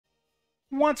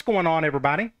What's going on,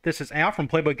 everybody? This is Al from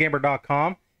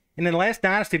PlaybookGamer.com. And in the last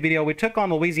Dynasty video, we took on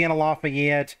Louisiana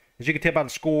Lafayette. As you can tell by the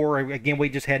score, again, we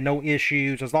just had no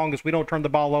issues. As long as we don't turn the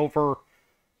ball over,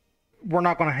 we're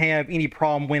not going to have any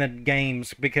problem winning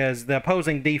games because the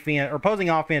opposing defense or opposing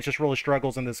offense just really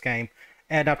struggles in this game.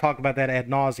 And I've talked about that ad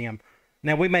nauseum.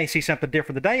 Now, we may see something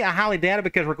different today. I highly doubt it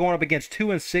because we're going up against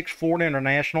 2-6 Florida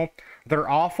International. They're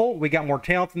awful. We got more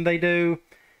talent than they do.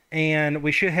 And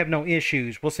we should have no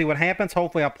issues. We'll see what happens.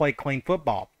 Hopefully, I'll play clean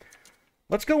football.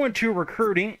 Let's go into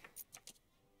recruiting.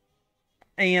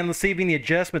 And let's see if any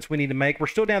adjustments we need to make. We're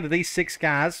still down to these 6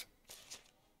 guys.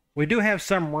 We do have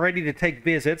some ready to take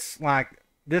visits. Like,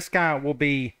 this guy will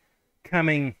be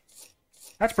coming.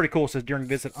 That's pretty cool. It says during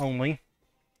visit only.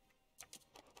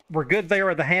 We're good there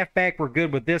at the halfback. We're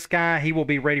good with this guy. He will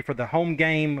be ready for the home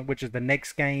game, which is the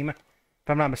next game, if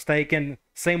I'm not mistaken.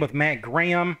 Same with Matt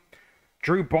Graham.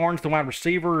 Drew Barnes, the wide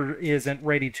receiver, isn't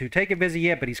ready to take a visit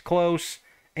yet, but he's close.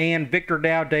 And Victor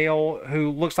Dowdale, who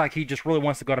looks like he just really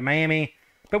wants to go to Miami.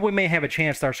 But we may have a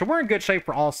chance there. So we're in good shape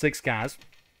for all 6 guys.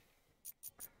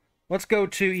 Let's go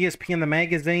to ESPN The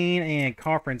Magazine and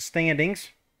conference standings.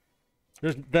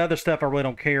 There's the other stuff I really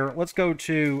don't care. Let's go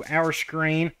to our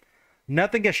screen.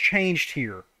 Nothing has changed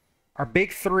here. Our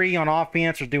big 3 on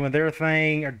offense are doing their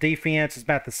thing. Our defense is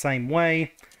about the same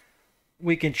way.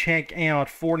 We can check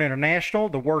out Florida International,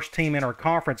 the worst team in our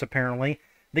conference, apparently.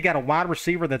 They got a wide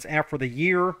receiver that's out for the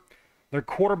year. Their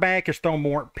quarterback has thrown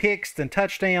more picks than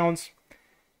touchdowns.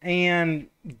 And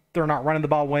they're not running the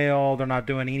ball well. They're not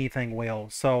doing anything well.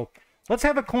 So let's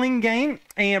have a clean game.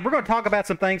 And we're going to talk about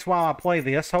some things while I play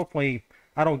this. Hopefully,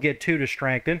 I don't get too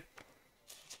distracted.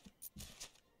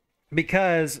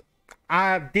 Because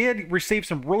I did receive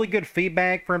some really good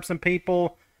feedback from some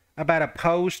people about a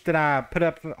post that I put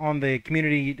up on the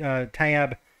community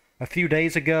tab a few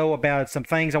days ago about some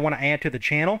things I want to add to the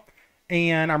channel.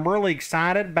 And I'm really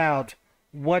excited about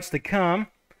what's to come.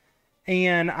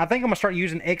 And I think I'm going to start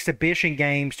using exhibition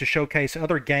games to showcase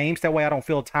other games. That way I don't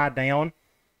feel tied down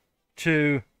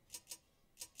to...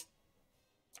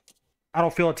 I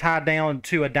don't feel tied down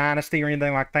to a Dynasty or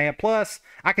anything like that. Plus,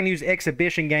 I can use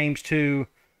exhibition games to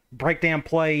break down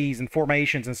plays and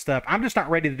formations and stuff. I'm just not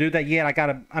ready to do that yet.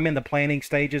 I'm in the planning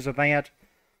stages of that.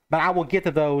 But I will get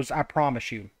to those, I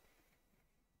promise you.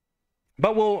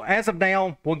 But as of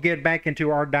now, we'll get back into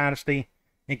our Dynasty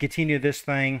and continue this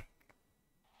thing.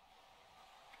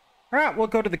 All right, we'll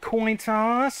go to the coin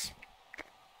toss.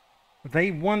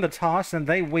 They won the toss, and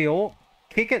they will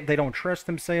kick it. They don't trust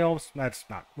themselves. That's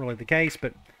not really the case,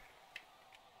 but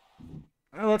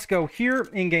let's go here.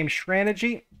 In-game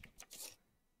strategy.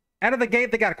 Out of the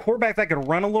gate, they got a quarterback that could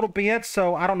run a little bit,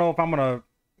 so I don't know if I'm going to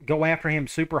go after him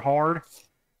super hard.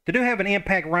 They do have an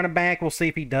impact running back. We'll see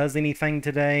if he does anything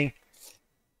today.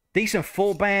 Decent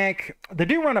fullback. They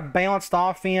do run a balanced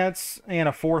offense and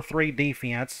a 4-3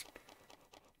 defense.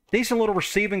 Decent little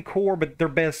receiving core, but their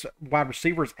best wide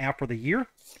receiver is out for the year.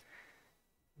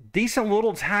 Decent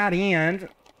little tight end.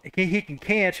 He can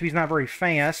catch, but he's not very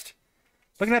fast.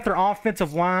 Looking at their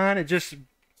offensive line, it just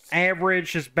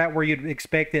average, just about where you'd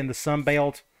expect it in the Sun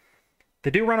Belt.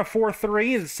 They do run a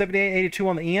 4-3. It's 78-82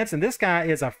 on the ends, and this guy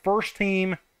is a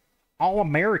first-team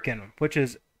All-American, which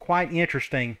is quite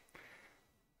interesting.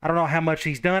 I don't know how much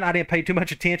he's done. I didn't pay too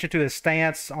much attention to his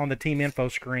stats on the team info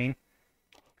screen.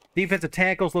 Defensive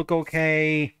tackles look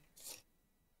okay.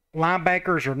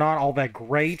 Linebackers are not all that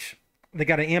great. They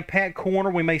got an impact corner.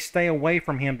 We may stay away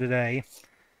from him today.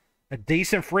 A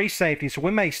decent free safety, so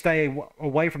we may stay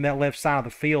away from that left side of the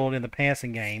field in the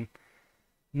passing game.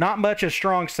 Not much of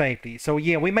strong safety. So,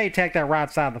 yeah, we may attack that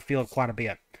right side of the field quite a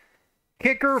bit.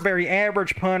 Kicker, very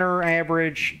average. Punter,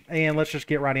 average. And let's just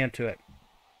get right into it.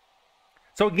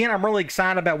 So, again, I'm really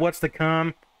excited about what's to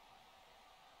come.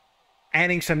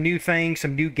 Adding some new things,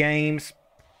 some new games.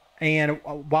 And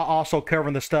while also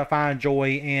covering the stuff I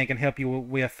enjoy and can help you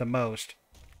with the most.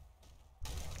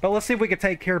 But let's see if we can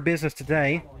take care of business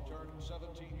today.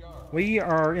 We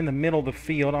are in the middle of the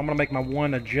field. I'm going to make my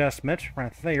one adjustment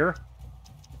right there.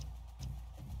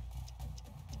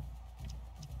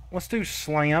 Let's do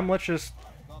slam. Let's just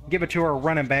give it to our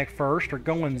running back first, or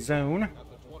go in zone.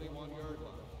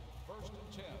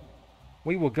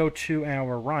 We will go to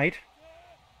our right.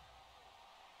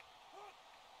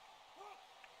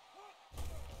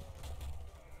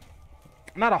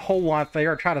 Not a whole lot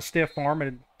there. I tried a stiff arm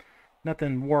and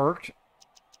nothing worked.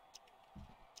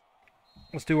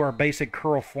 Let's do our basic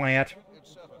curl flat.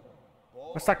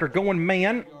 Looks like they're going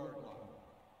man.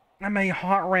 I may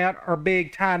hot route our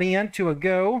big tight end to a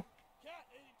go.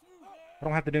 I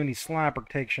don't have to do any slide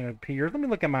protection, it appears. Let me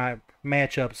look at my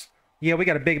matchups Yeah, we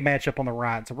got a big matchup on the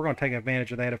right, so we're going to take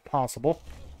advantage of that if possible.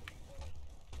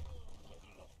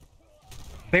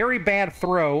 Very bad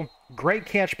throw. Great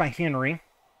catch by Henry.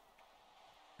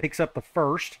 Picks up the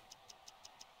first.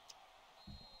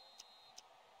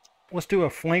 Let's do a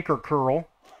flanker curl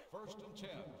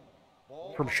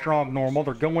from strong normal.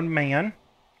 They're going man.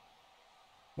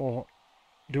 We'll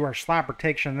do our slide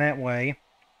protection that way.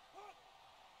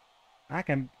 I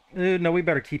can... no, we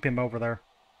better keep him over there.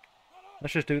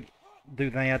 Let's just do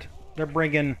that. They're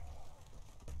bringing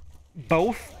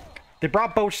both. They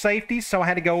brought both safeties, so I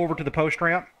had to go over to the post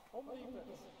route.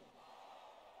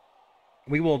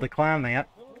 We will decline that.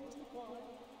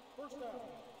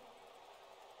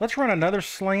 Let's run another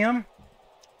slam.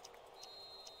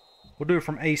 We'll do it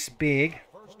from ace big.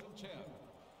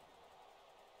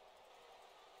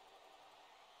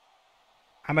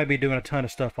 I may be doing a ton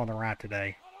of stuff on the right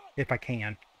today, if I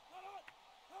can.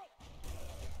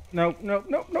 No.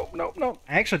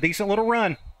 Actually, decent little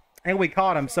run. And we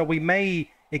caught him, so we may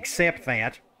accept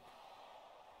that.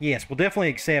 Yes, we'll definitely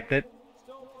accept it.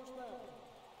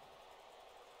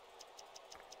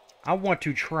 I want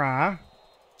to try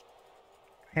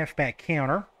halfback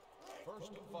counter.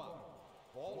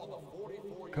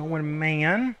 Going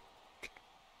man.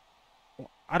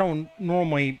 I don't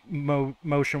normally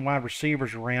motion wide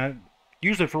receivers around.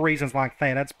 Usually for reasons like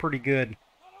that. That's pretty good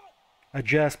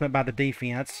adjustment by the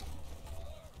defense.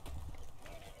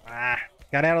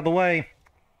 Got out of the way.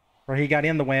 Or he got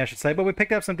in the way, I should say. But we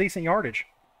picked up some decent yardage.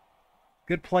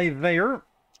 Good play there.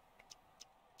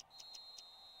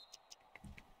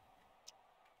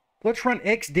 Let's run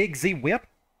X dig Z whip.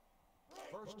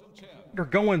 They're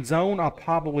going zone. I'll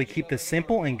probably keep this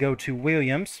simple and go to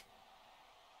Williams.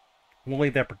 We'll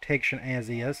leave that protection as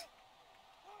is.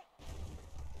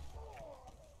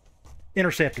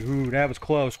 Intercepted. Ooh, that was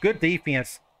close. Good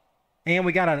defense. And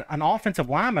we got an offensive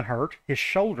lineman hurt. His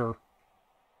shoulder.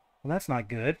 Well, that's not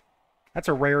good. That's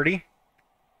a rarity.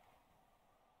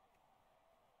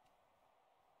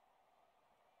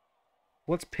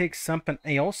 Let's pick something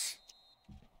else.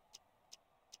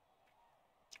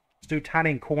 Let's do tight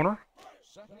end corner.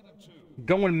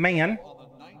 Going man.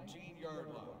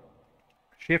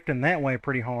 Shifting that way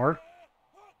pretty hard.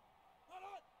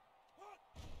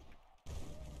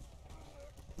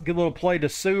 Good little play to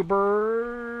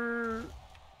Suber.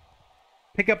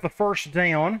 Pick up the first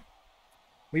down.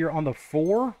 We are on the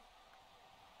 4.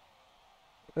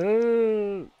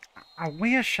 I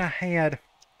wish I had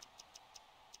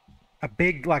a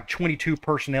big, like, 22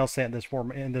 personnel set in this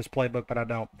playbook, but I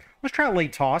don't. Let's try a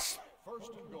lead toss.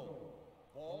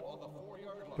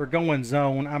 They're going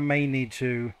zone. I may need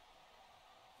to.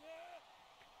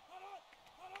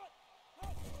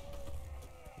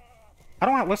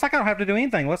 Looks like I don't have to do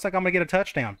anything. Looks like I'm going to get a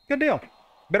touchdown. Good deal.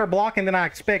 Better blocking than I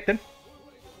expected.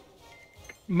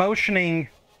 Motioning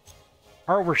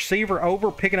our receiver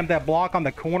over, picking up that block on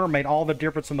the corner made all the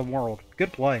difference in the world.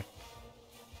 Good play.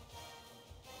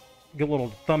 Good little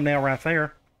thumbnail right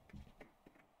there.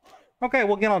 Okay,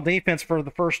 we'll get on defense for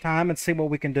the first time and see what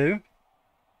we can do.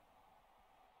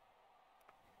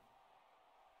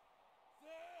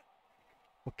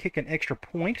 We'll kick an extra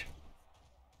point.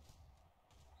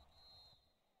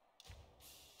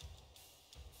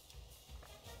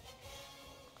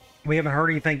 We haven't heard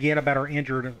anything yet about our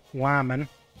injured lineman.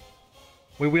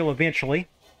 We will eventually.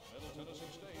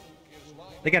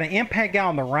 They got an impact guy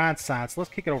on the right side, so let's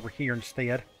kick it over here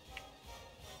instead.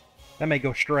 That may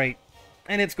go straight.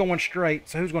 And it's going straight,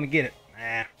 so who's going to get it?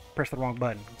 Press the wrong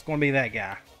button. It's going to be that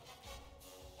guy.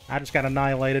 I just got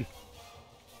annihilated.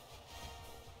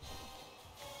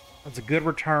 That's a good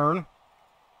return.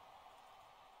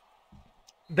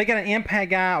 They got an impact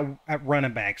guy at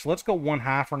running back, so let's go one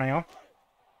high for now.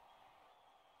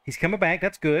 He's coming back.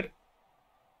 That's good.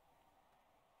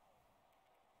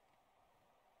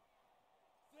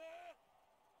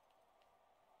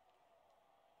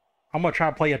 I'm going to try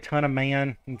to play a ton of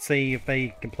man and see if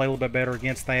they can play a little bit better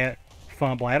against that.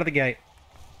 Fumble out of the gate.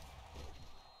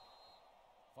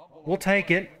 We'll take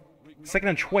it. 2nd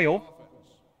and 12.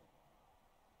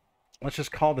 Let's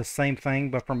just call the same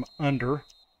thing, but from under.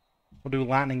 We'll do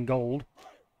lightning gold.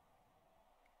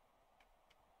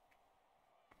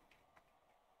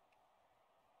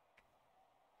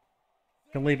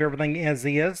 Can leave everything as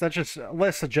is. That's just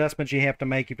less adjustments you have to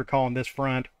make if you're calling this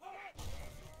front.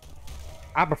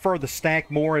 I prefer the stack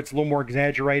more. It's a little more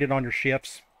exaggerated on your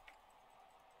shifts.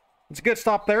 It's a good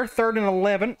stop there. 3rd and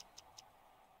 11.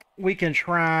 We can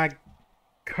try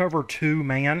cover 2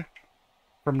 man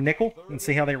from nickel and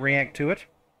see how they react to it.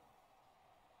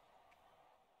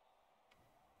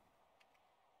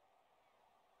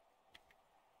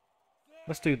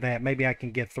 Let's do that. Maybe I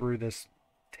can get through this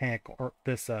tackle, or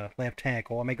this left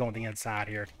tackle. I may go on the inside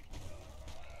here.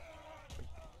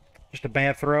 Just a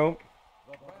bad throw.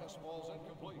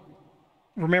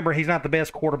 Remember, he's not the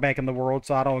best quarterback in the world,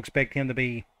 so I don't expect him to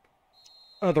be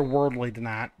otherworldly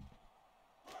tonight.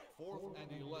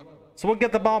 So we'll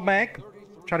get the ball back.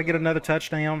 Try to get another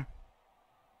touchdown.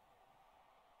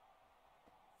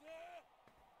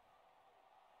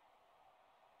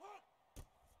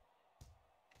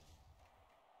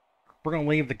 We're going to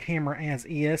leave the camera as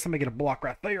is. Let me get a block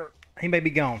right there. He may be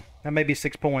gone. That may be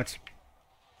 6 points.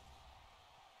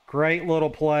 Great little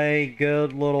play.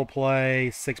 Good little play.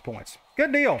 6 points.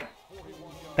 Good deal.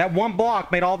 That one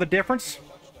block made all the difference.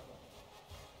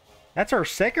 That's our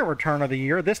second return of the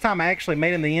year. This time I actually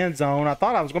made it in the end zone. I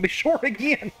thought I was going to be short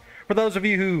again. For those of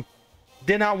you who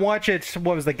did not watch it,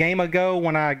 what was the game ago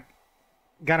when I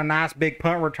got a nice big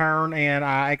punt return and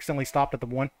I accidentally stopped at the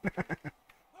 1.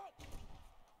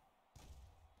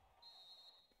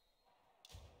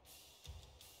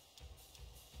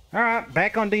 All right,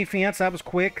 back on defense. That was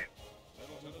quick.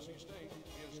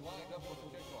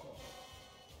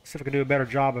 See if I can do a better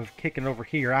job of kicking it over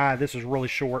here. This is really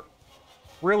short.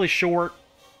 Really short.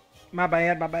 My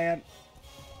bad, my bad.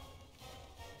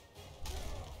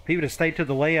 People to stay to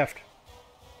the left.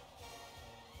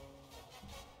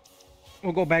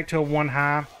 We'll go back to a 1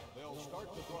 high. They'll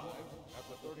start the drive at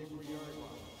the 33-yard line.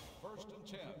 1st and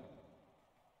 10.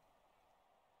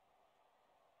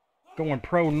 Going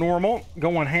pro normal.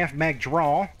 Going halfback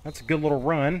draw. That's a good little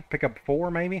run. Pick up 4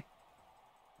 maybe.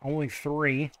 Only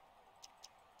 3.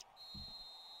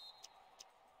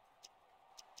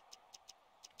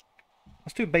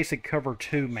 Let's do basic cover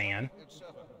 2 man.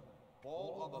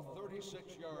 Ball on the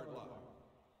 36-yard line.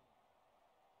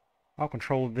 I'll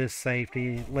control this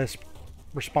safety. Less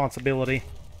responsibility.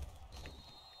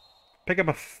 Pick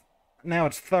up now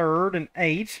it's 3rd and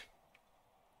 8.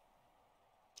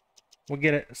 We'll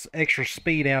get extra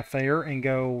speed out there and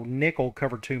go nickel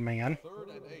cover 2 man. 3rd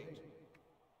and 8.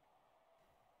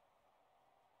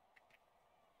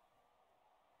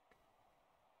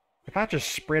 If I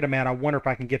just spread them out, I wonder if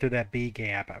I can get through that B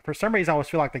gap. For some reason, I always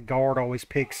feel like the guard always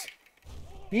picks.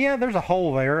 Yeah, there's a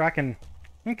hole there. I can.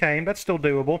 Okay, that's still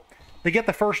doable. They get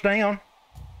the first down.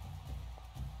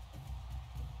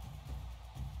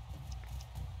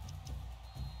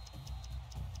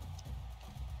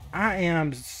 I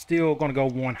am still going to go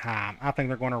 1 high. I think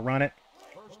they're going to run it.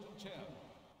 1st and 10.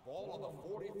 Ball on the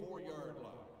 44-yard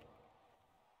line.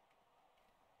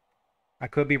 I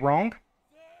could be wrong.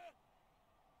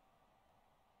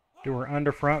 Do her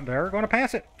under front there. Going to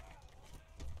pass it.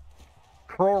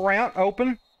 Curl route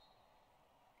open.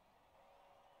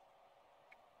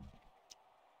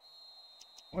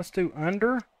 Let's do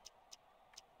under.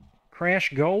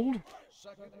 Crash gold.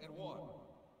 2nd and 1.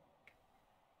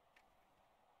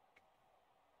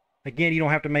 Again, you don't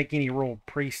have to make any real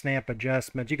pre-snap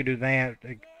adjustments. You can do that,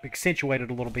 accentuate it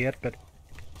a little bit, but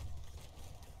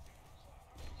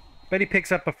he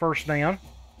picks up a first down.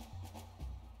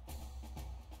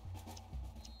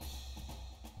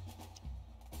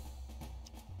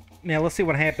 Now, let's see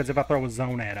what happens if I throw a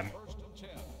zone at him. 1st and 10.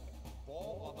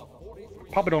 Ball on the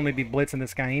 43. Probably don't need to be blitzing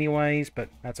this guy anyways, but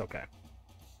that's okay.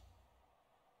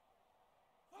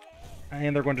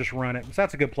 And they're going to just run it. So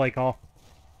that's a good play call.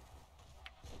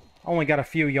 Only got a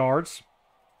few yards.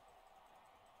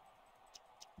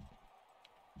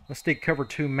 Let's stick cover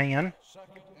 2 man. 2nd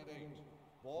and 8.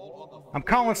 Ball on the I'm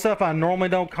calling stuff I normally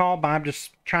don't call, but I'm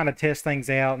just trying to test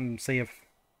things out and see if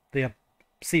the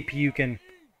CPU can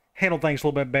handle things a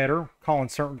little bit better, calling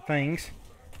certain things.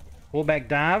 Fullback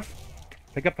dive.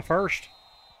 Pick up the first.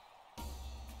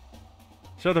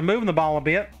 So they're moving the ball a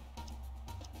bit.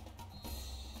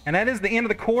 And that is the end of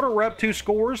the quarter. We're up 2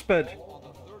 scores, but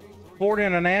Florida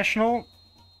International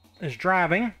is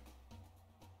driving.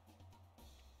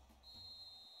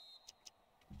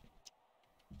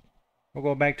 We'll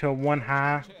go back to a 1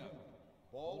 high. 10.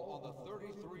 Ball on the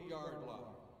 33-yard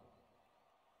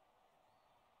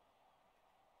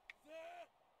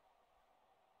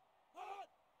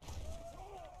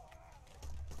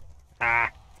line.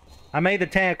 I made the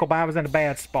tackle, but I was in a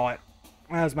bad spot.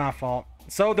 That was my fault.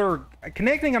 So they're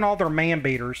connecting on all their man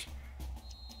beaters.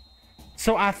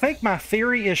 So I think my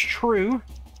theory is true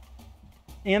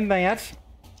in that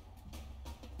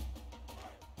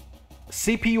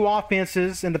CPU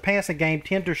offenses in the passing game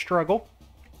tend to struggle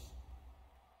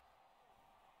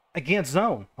against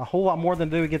zone a whole lot more than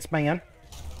they do against man.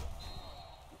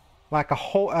 I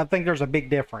think there's a big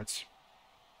difference.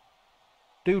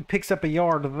 Dude picks up a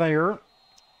yard there.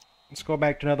 Let's go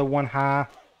back to another 1 high.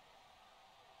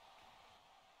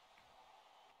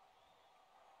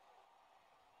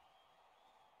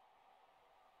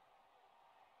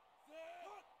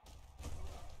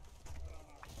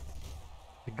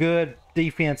 Good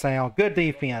defense, Al. Good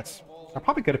defense. I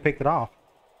probably could have picked it off.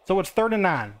 So it's 3rd and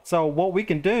 9. So what we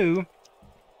can do,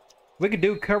 we could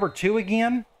do cover 2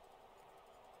 again.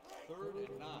 3rd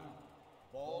and 9.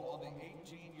 Ball on the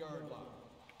 18-yard line.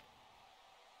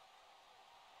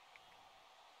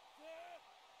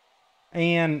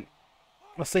 And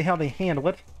let's see how they handle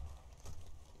it.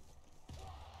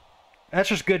 That's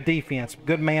just good defense.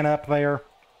 Good man up there.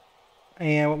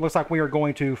 And it looks like we are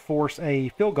going to force a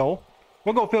field goal.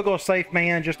 We'll go field goal safe,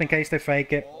 man, just in case they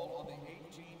fake it. Ball on the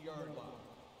 18-yard line.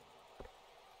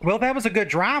 Well, that was a good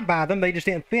drive by them. They just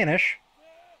didn't finish.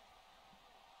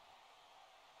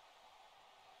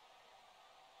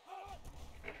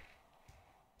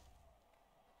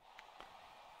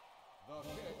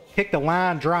 Kick the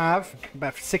line drive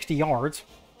about 60 yards.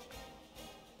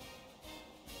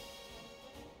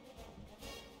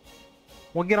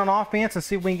 We'll get on offense and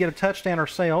see if we can get a touchdown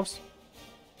ourselves.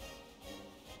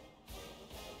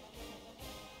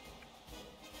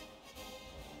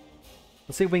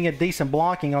 Let's see if we can get decent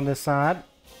blocking on this side.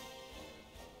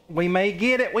 We may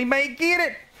get it. We may get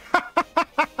it.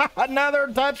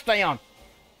 Another touchdown.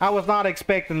 I was not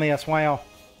expecting this. Wow.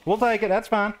 We'll take it. That's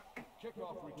fine.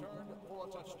 Kickoff return for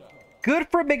a touchdown. Good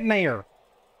for McNair.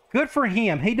 Good for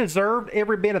him. He deserved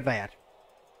every bit of that.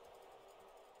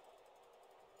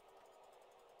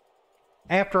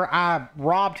 After I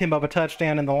robbed him of a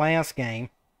touchdown in the last game.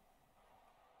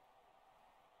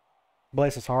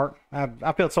 Bless his heart.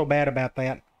 I felt so bad about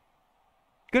that.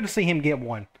 Good to see him get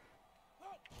one.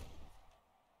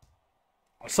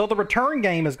 So the return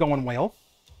game is going well.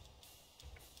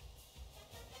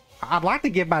 I'd like to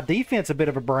give my defense a bit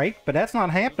of a break, but that's not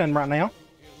happening right now.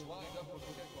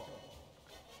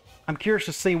 I'm curious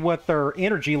to see what their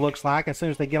energy looks like as soon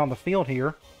as they get on the field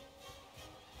here.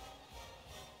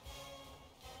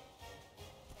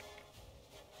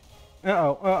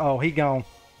 Uh-oh, he gone.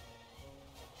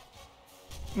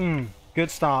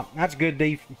 Good stop. That's good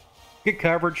good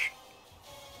coverage.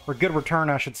 Or good return,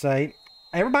 I should say.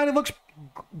 Everybody looks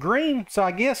green, so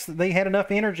I guess they had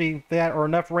enough energy or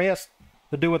enough rest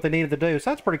to do what they needed to do. So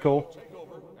that's pretty cool.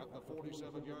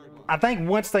 I think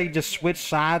once they just switch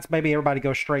sides, maybe everybody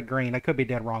goes straight green. I could be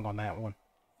dead wrong on that one.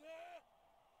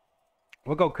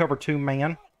 We'll go cover 2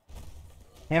 man.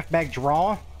 Halfback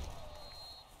draw.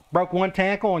 Broke one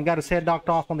tackle and got his head knocked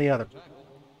off on the other.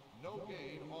 No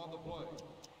gain on the play.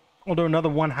 We'll do another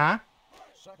one high.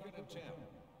 2nd and 10.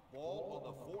 Ball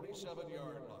on the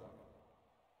 47-yard line.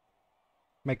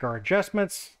 Make our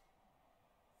adjustments.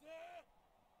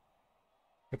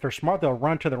 If they're smart, they'll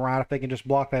run to the right if they can just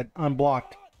block that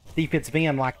unblocked defensive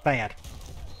end like that.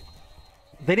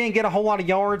 They didn't get a whole lot of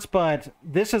yards, but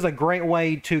this is a great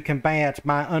way to combat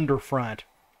my underfront.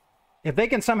 If they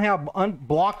can somehow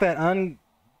block that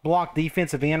unblocked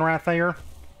defensive end right there,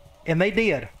 and they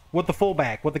did with the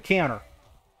fullback, with the counter.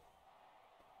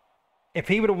 If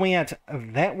he would have went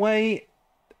that way,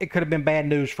 it could have been bad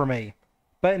news for me.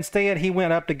 But instead, he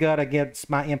went up the gut against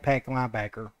my impact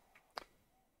linebacker.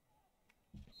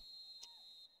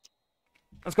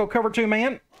 Let's go cover 2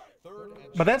 man.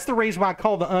 But that's the reason why I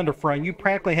call the underfront. You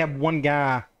practically have one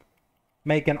guy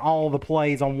making all the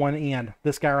plays on one end.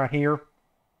 This guy right here.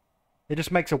 It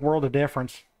just makes a world of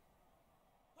difference.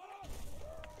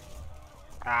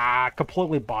 Ah,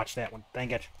 completely botched that one.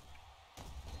 Dang it.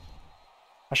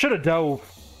 I should have dove.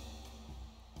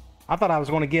 I thought I was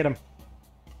going to get him.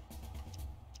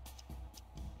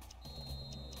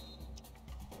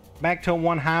 Back to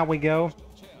 1 high we go.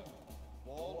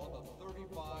 Ball on the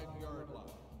 35-yard line.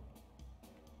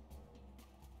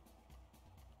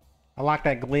 I like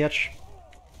that glitch.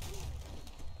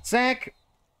 Sack.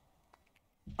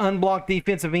 Unblocked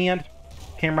defensive end.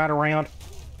 Came right around.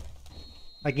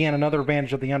 Again, another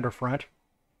advantage of the underfront.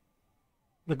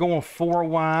 They're going 4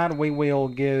 wide. We will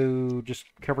go just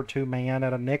cover 2 man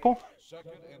at a nickel. 2nd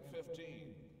and 15.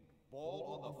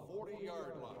 Ball on the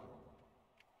 40-yard line.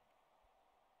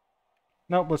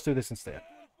 Nope, let's do this instead.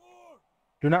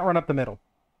 Do not run up the middle.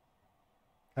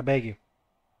 I beg you.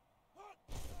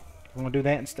 I'm going to do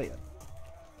that instead.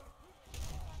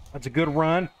 That's a good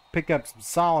run. Pick up some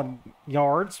solid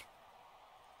yards.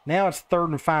 Now it's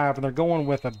 3rd and 5, and they're going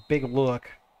with a big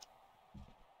look.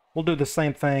 We'll do the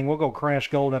same thing. We'll go crash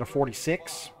gold at a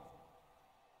 46.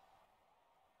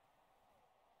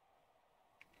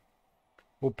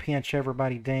 We'll pinch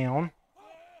everybody down.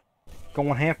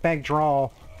 Going halfback draw.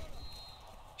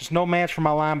 Just no match for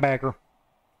my linebacker.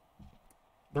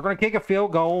 They're going to kick a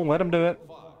field goal. Let them do it.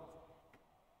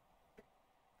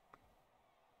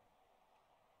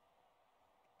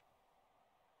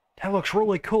 That looks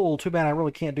really cool. Too bad I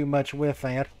really can't do much with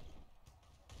that.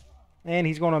 And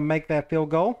he's going to make that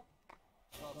field goal.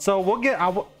 So we'll get,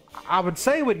 I would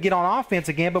say we'd get on offense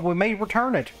again, but we may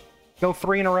return it. Go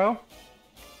 3 in a row.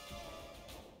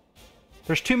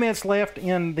 There's 2 minutes left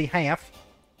in the half.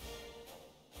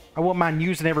 I wouldn't mind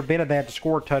using every bit of that to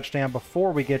score a touchdown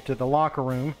before we get to the locker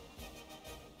room.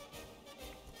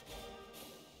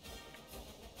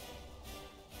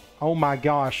 Oh my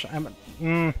gosh.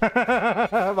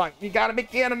 Like, you gotta be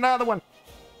kidding, another one.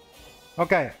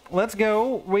 Okay, let's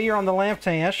go. We are on the left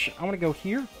hash. I'm gonna go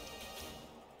here.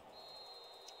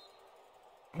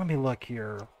 Let me look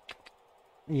here.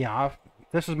 Yeah,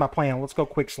 this is my plan. Let's go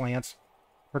quick slants.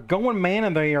 We're going man,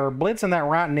 and they are blitzing that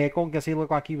right nickel. Guess he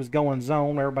looked like he was going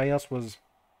zone. Everybody else was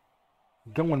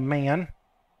going man.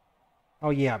 Oh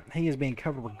yeah, he is being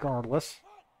covered regardless.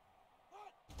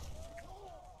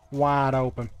 Wide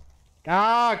open.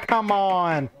 Ah, come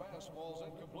on.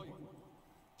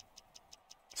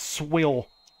 Swill.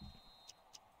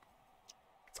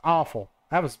 It's awful.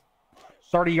 That was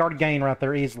 30-yard gain right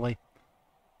there easily.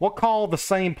 We'll call the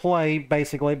same play,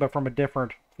 basically, but from a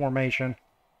different formation.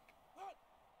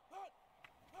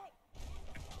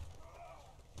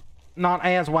 Not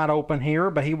as wide open here,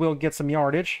 but he will get some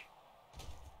yardage.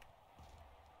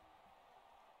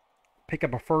 Pick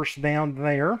up a first down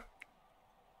there. I'm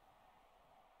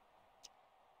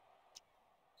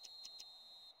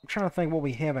trying to think what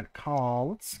we haven't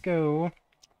called. Let's go.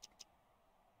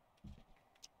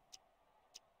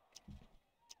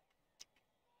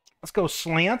 Let's go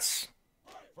slants.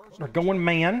 They're going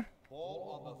man.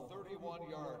 Ball on the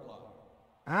 31-yard line.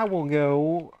 I will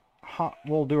go.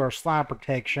 We'll do our slide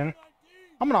protection.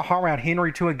 I'm going to hot route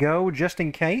Henry to a go just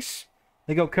in case.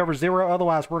 They go cover 0.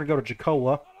 Otherwise, we're going to go to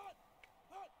Jacola.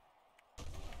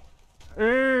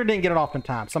 Didn't get it off in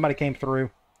time. Somebody came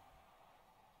through.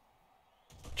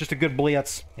 Just a good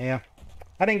blitz. Yeah.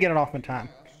 I didn't get it off in time.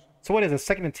 So what is it?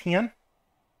 2nd and 10?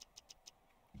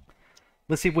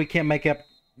 Let's see if we can't make up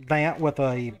that with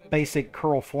a basic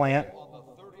curl flat.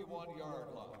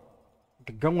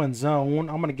 The going zone.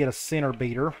 I'm going to get a center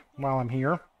beater while I'm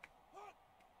here.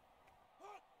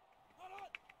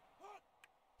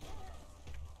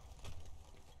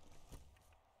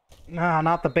 Nah,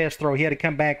 not the best throw. He had to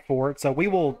come back for it. So we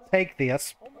will take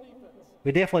this.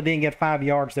 We definitely didn't get 5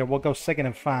 yards there. We'll go 2nd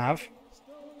and 5.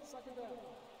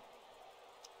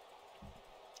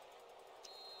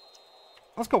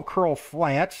 Let's go curl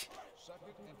flat.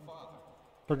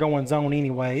 They're going zone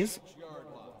anyways.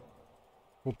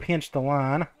 We'll pinch the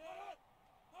line.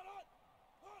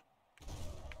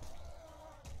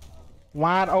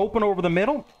 Wide open over the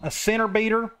middle. A center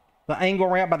beater. The angle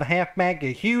route by the halfback. A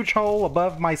huge hole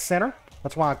above my center.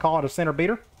 That's why I call it a center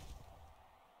beater.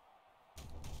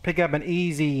 Pick up an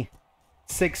easy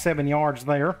 6-7 yards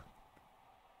there.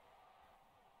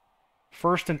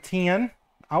 1st and 10.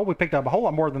 Oh, we picked up a whole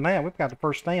lot more than that. We've got the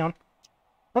first down.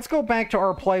 Let's go back to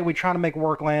our play we tried to make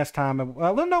work last time.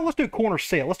 No, let's do corner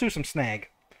sit. Let's do some snag.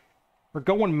 We're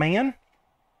going man.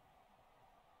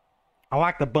 I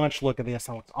like the bunch look of this.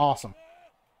 Oh, it's awesome.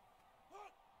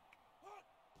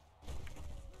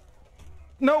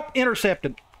 Nope,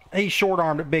 intercepted. He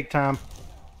short-armed it big time.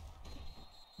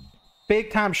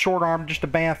 Big time short-arm, just a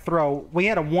bad throw. We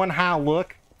had a one-high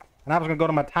look, and I was going to go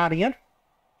to my tight end.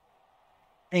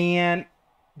 And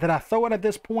did I throw it at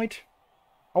this point?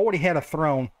 I already had a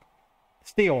thrown.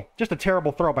 Still, just a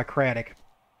terrible throw by Craddock.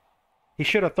 He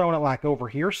should have thrown it like over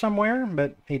here somewhere,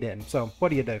 but he didn't. So, what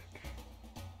do you do?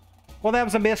 Well, that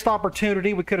was a missed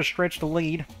opportunity. We could have stretched the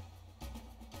lead.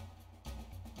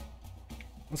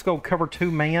 Let's go cover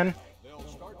 2 man.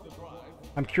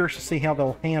 I'm curious to see how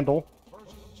they'll handle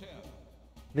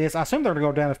this. I assume they're going to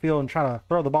go down the field and try to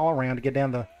throw the ball around to get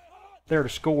down there to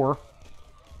score.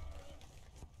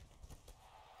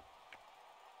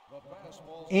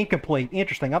 Incomplete.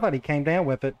 Interesting. I thought he came down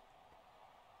with it.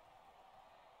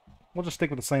 We'll just stick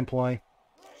with the same play.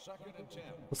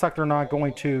 Looks like they're not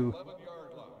going to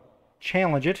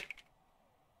challenge it.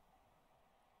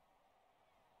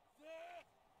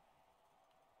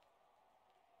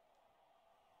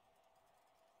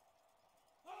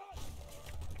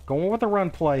 Going with the run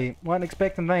play. Wasn't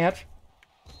expecting that.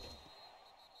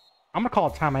 I'm going to call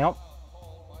a timeout.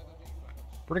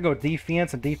 We're going to go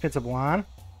defense and defensive line.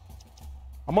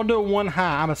 I'm going to do it one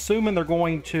high. I'm assuming they're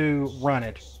going to run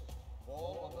it.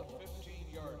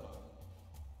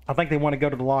 I think they want to go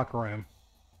to the locker room.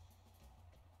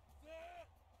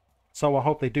 So I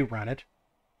hope they do run it.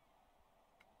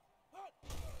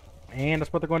 And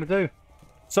that's what they're going to do.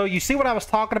 So you see what I was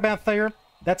talking about there?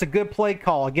 That's a good play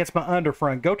call against my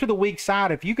underfront. Go to the weak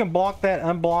side. If you can block that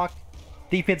unblocked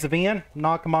defensive end,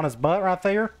 knock him on his butt right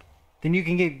there, then you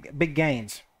can get big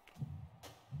gains.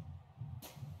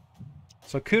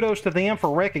 So kudos to them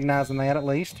for recognizing that at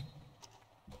least.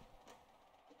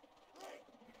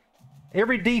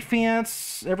 Every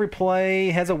defense, every play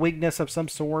has a weakness of some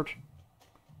sort.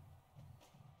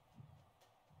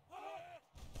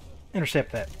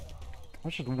 Intercept that.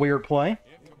 That's just a weird play.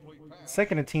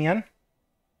 2nd and 10.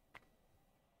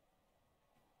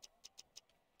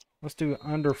 Let's do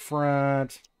under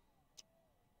front.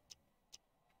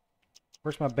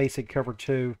 Where's my basic cover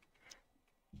 2?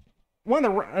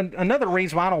 Another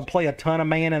reason why I don't play a ton of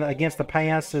man against the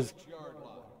pass is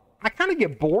I kind of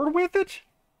get bored with it.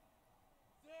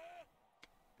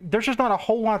 There's just not a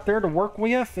whole lot there to work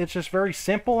with. It's just very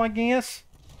simple, I guess.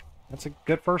 That's a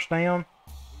good first down.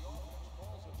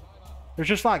 There's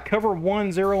just like cover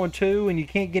 1, 0, and 2, and you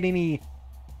can't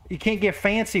get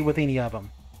fancy with any of them.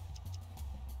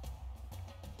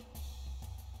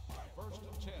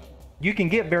 You can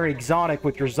get very exotic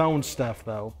with your zone stuff,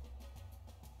 though.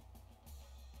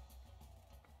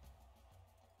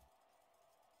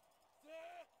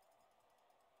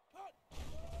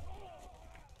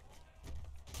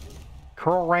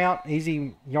 Curl route,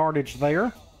 easy yardage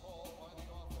there.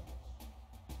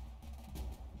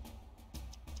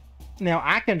 Now,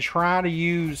 I can try to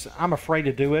use, I'm afraid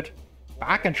to do it, but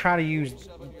I can try to use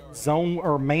zone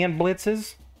or man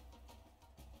blitzes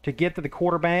to get to the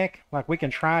quarterback. Like, we can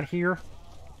try it here.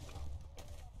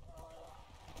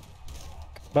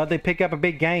 But they pick up a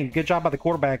big gain. Good job by the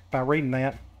quarterback by reading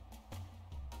that.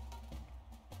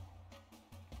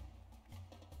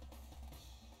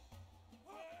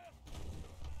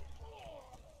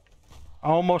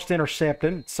 Almost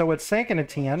intercepted. So it's 2nd and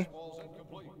 10.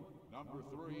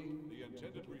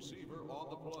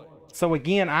 So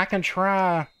again, I can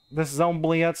try this zone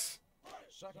blitz.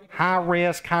 High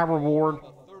risk, high reward.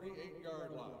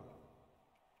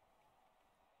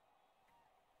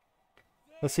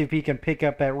 Let's see if he can pick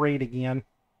up that read again.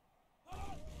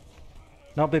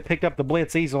 Nope, they picked up the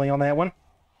blitz easily on that one.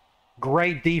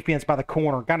 Great defense by the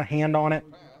corner. Got a hand on it.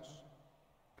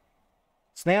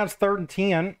 So now it's 3rd and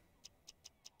 10.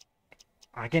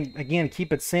 I can, again,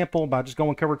 keep it simple by just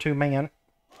going cover 2 man.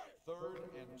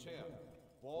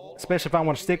 Especially if I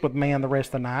want to stick with man the rest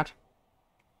of the night.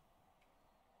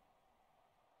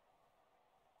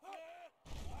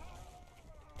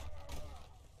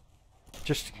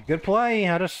 Just good play.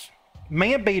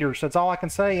 Man beaters, that's all I can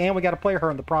say. And we got to play her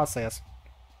in the process.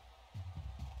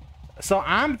 So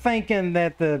I'm thinking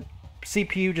that the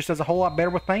CPU just does a whole lot better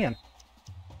with man.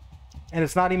 And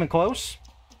it's not even close.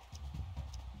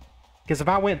 Because if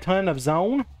I went ton of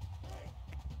zone,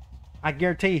 I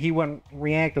guarantee you he wouldn't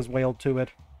react as well to it.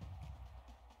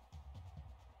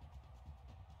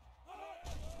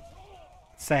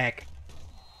 Sack.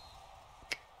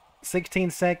 16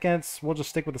 seconds. We'll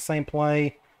just stick with the same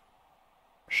play.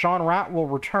 Sean Wright will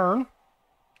return.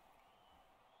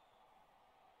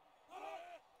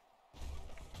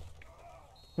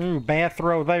 Bad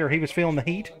throw there. He was feeling the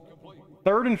heat.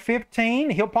 3rd and 15.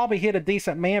 He'll probably hit a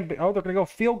decent man. Oh, they're going to go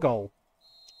field goal.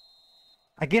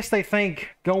 I guess they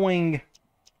think going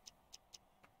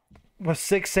with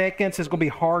 6 seconds is going to be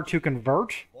hard to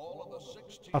convert.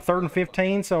 A 3rd and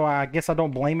 15, so I guess I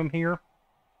don't blame him here.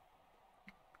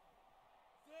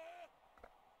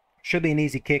 Should be an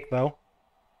easy kick, though.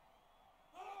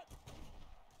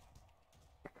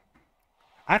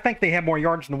 I think they have more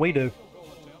yards than we do.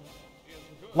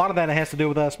 A lot of that has to do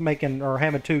with us making or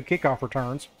having 2 kickoff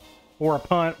returns, or a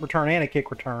punt return and a kick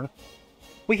return.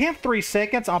 We have 3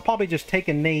 seconds. I'll probably just take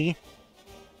a knee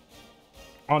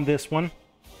on this one.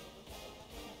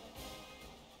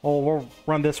 Oh, we'll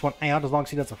run this one out as long as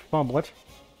he doesn't fumble it.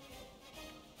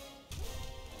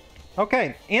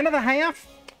 Okay, end of the half.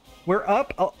 We're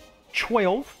up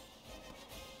 12.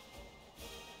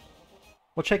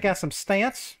 We'll check out some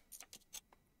stats.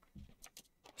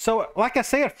 So, like I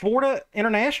said, Florida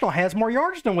International has more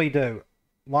yards than we do.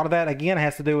 A lot of that, again,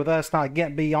 has to do with us not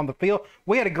getting be on the field.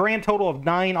 We had a grand total of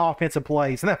 9 offensive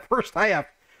plays in that first half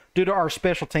due to our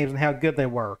special teams and how good they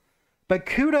were. But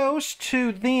kudos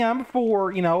to them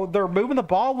for, you know, they're moving the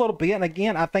ball a little bit. And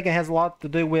again, I think it has a lot to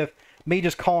do with me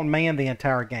just calling man the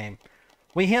entire game.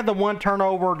 We had the 1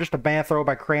 turnover, just a bad throw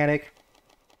by Craddock.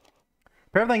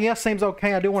 But everything else seems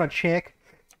okay. I do want to check.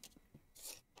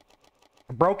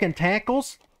 Broken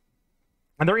tackles.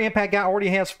 And their impact guy already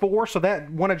has 4, so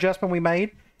that one adjustment we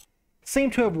made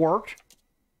seemed to have worked.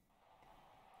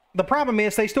 The problem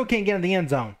is they still can't get in the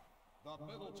end zone.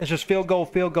 It's just field goal,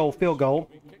 field goal, field goal.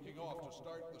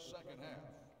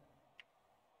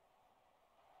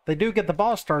 They do get the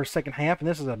ball started second half, and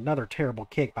this is another terrible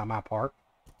kick by my part.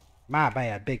 My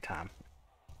bad, big time.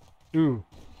 Ooh.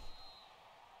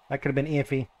 That could have been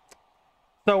iffy.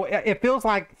 So it feels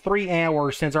like 3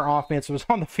 hours since our offense was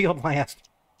on the field last.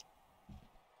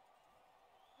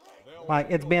 Like,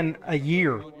 it's been a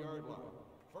year.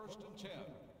 1st and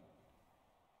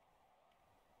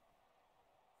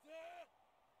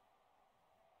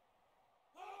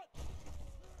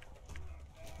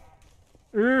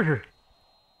 10. Ugh.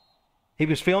 He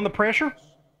was feeling the pressure.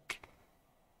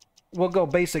 We'll go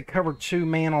basic cover 2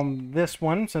 man on this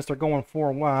one since they're going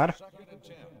 4 wide. 2nd and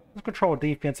 10. Let's control a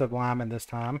defensive lineman this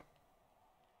time.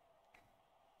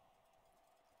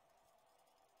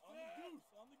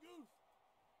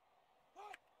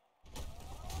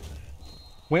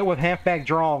 Went with halfback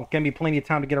draw. Gonna be plenty of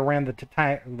time to get around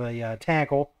the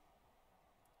tackle.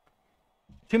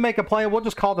 To make a play, we'll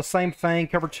just call the same thing.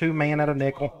 Cover 2 man out of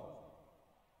nickel.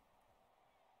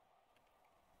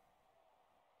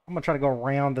 I'm gonna try to go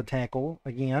around the tackle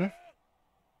again.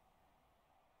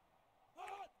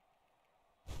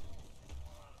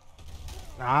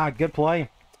 Ah, good play.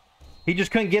 He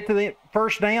just couldn't get to the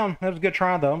first down. That was a good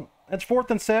try, though. It's 4th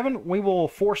and 7. We will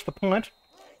force the punt.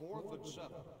 4th and 7.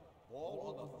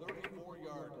 Ball on the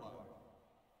 34-yard line.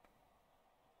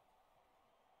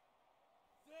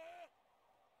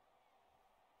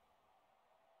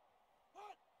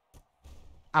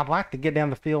 I'd like to get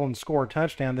down the field and score a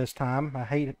touchdown this time. I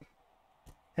hate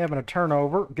having a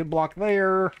turnover. Good block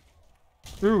there.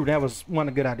 Ooh, that wasn't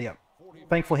a good idea.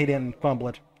 Thankfully, he didn't fumble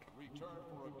it.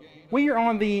 We are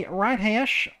on the right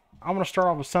hash. I'm going to start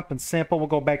off with something simple. We'll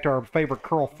go back to our favorite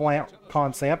curl flat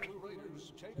concept.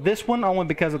 This one only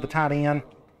because of the tight end.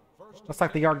 Looks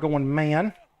like they are going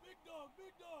man.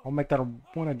 I'll make that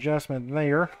one adjustment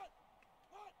there.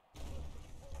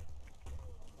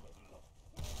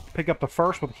 Pick up the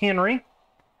first with Henry.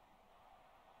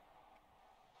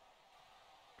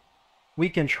 We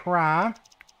can try.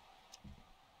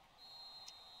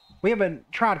 We haven't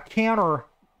tried counter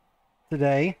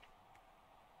today.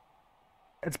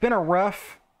 It's been a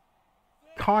rough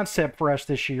concept for us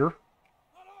this year.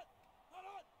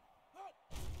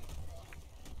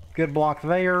 Good block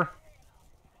there.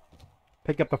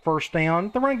 Pick up the first down.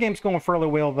 The run game's going fairly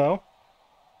well, though.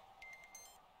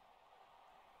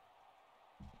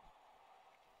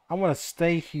 I want to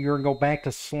stay here and go back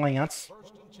to slants.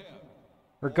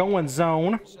 We're going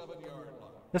zone.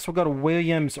 This will go to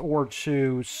Williams or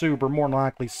to Suber, more than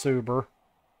likely Suber.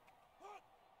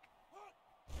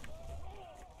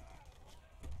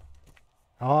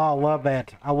 Oh, I love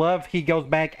that. I love he goes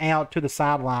back out to the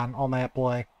sideline on that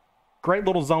play. Great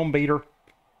little zone beater.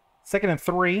 2nd and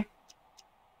 3.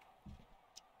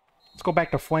 Let's go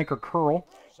back to flanker curl.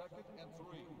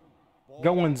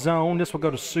 Going zone. This will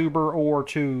go to Suber or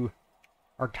to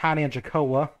our tight end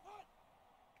Jacola.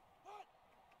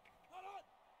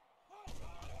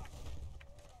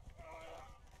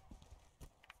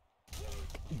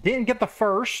 Didn't get the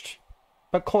first,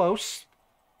 but close.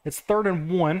 It's 3rd and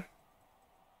 1.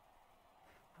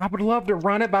 I would love to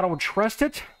run it, but I don't trust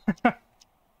it.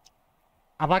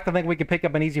 I'd like to think we can pick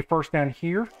up an easy first down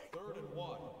here.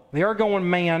 They are going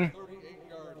man.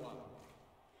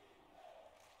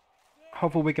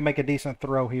 Hopefully we can make a decent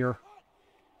throw here.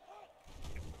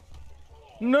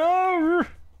 No!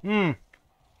 I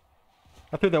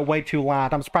threw that way too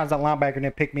light. I'm surprised that linebacker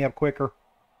didn't pick me up quicker.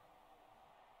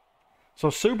 So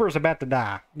Suber's about to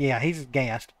die. Yeah, he's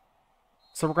gassed.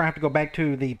 So we're going to have to go back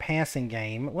to the passing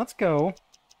game. Let's go.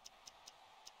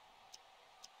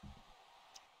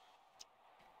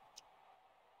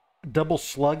 Double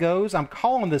sluggos. I'm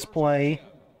calling this play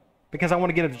because I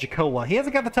want to get it to Jacola. He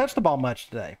hasn't got to touch the ball much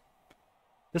today.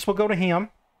 This will go to him,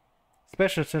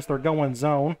 especially since they're going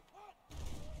zone.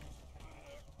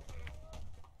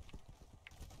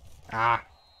 Ah.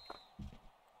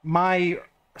 My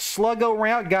sluggo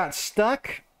route got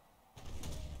stuck.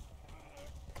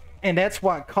 And that's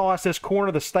what caused this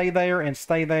corner to stay there and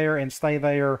stay there and stay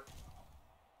there.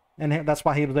 And that's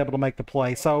why he was able to make the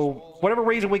play. So, whatever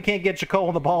reason we can't get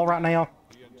Jacola the ball right now,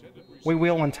 we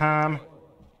will in time.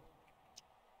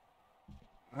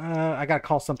 I got to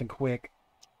call something quick.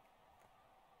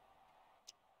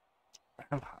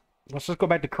 Let's just go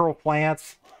back to curl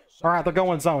flats. All right, they're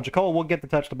going zone. Jacola will get to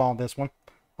touch the ball on this one.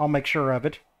 I'll make sure of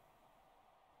it.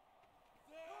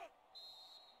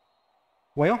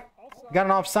 Well, got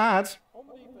an offsides.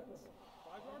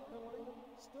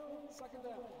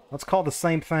 Let's call the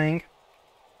same thing.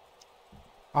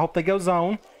 I hope they go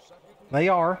zone. They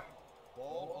are.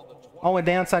 Only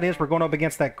downside is we're going up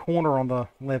against that corner on the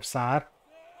left side.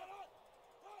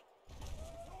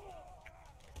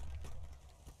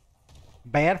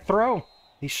 Bad throw.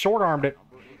 He short-armed it.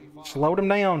 Slowed him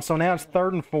down. So now it's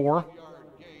 3rd and 4.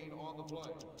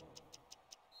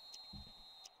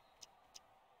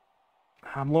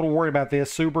 I'm a little worried about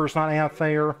this. Suber's not out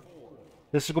there.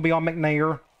 This is going to be on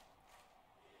McNair.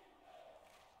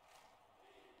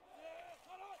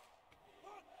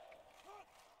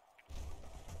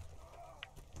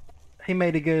 He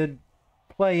made a good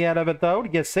play out of it, though, to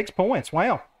get 6 points.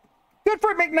 Wow. Good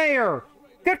for McNair.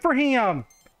 Good for him.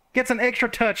 Gets an extra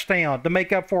touchdown to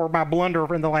make up for my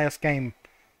blunder in the last game.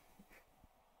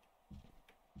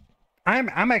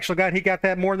 I'm actually glad he got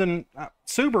that more than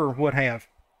Suber would have.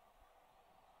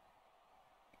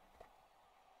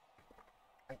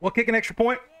 We'll kick an extra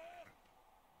point.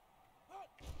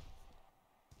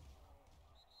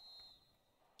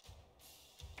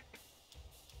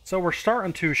 So we're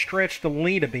starting to stretch the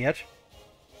lead a bit.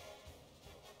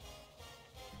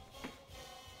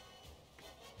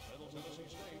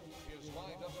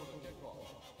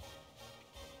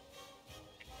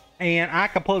 And I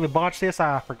completely botched this.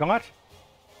 I forgot.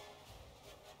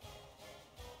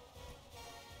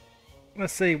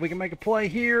 Let's see. We can make a play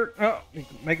here. Oh,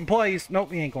 making plays.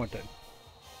 Nope, he ain't going to.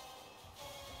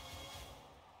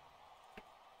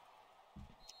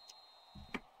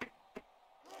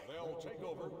 They'll take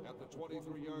over at the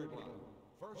 23-yard line.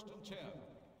 First and 10.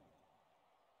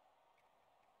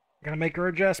 Gotta make our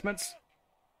adjustments.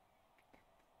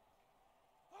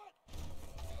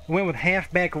 Went with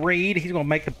halfback Reed. He's going to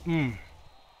make the...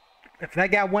 If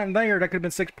that guy went there, that could have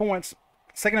been 6 points.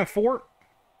 2nd and 4.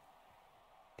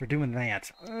 They're doing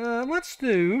that. Let's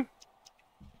do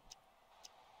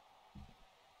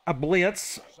a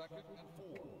blitz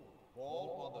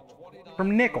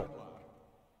from nickel.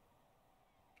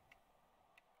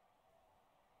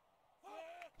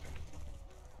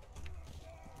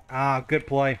 Ah, good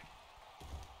play.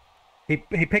 He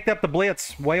picked up the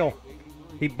blitz well.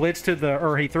 He blitzed to the,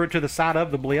 or he threw it to the side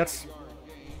of the blitz.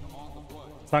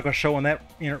 It's not going to show in that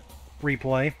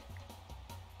replay.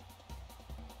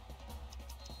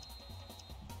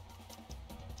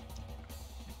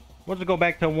 We'll just go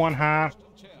back to one high.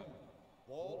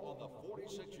 Ball on the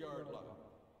 46-yard line.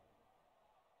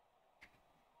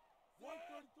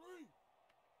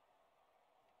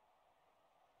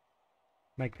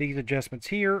 Make these adjustments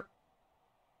here.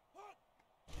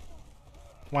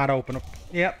 Wide open.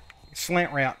 Yep.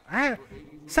 Slant route.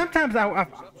 Sometimes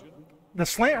the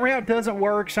slant route doesn't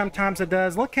work. Sometimes it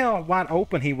does. Look how wide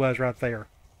open he was right there.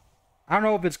 I don't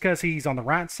know if it's because he's on the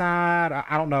right side.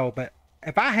 I don't know. But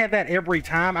if I had that every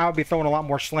time, I would be throwing a lot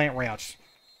more slant routes.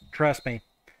 Trust me.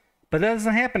 But that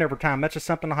doesn't happen every time. That's just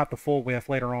something I'll have to fool with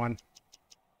later on.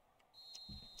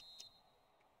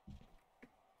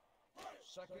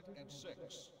 2nd and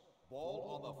 6. Ball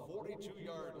on the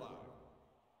 42-yard line.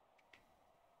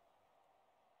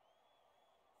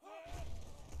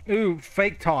 Ooh,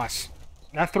 fake toss.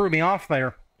 That threw me off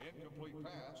there. Incomplete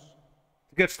pass.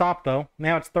 Good stop, though.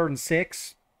 Now it's 3rd and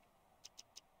 6.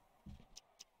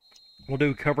 We'll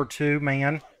do cover 2,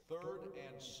 man. 3rd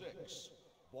and 6.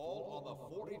 Ball on the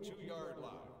 42-yard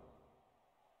line.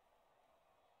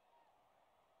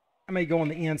 I may go on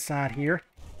the inside here.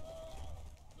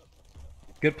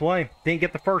 Good play. Didn't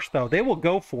get the first, though. They will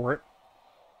go for it.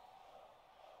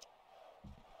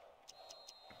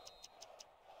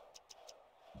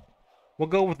 We'll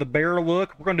go with the bear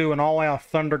look. We're going to do an all-out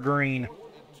thunder green.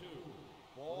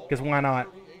 Because why not?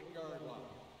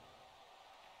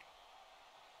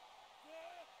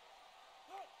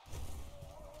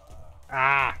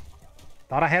 Ah.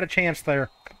 Thought I had a chance there.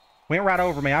 Went right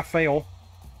over me. I failed.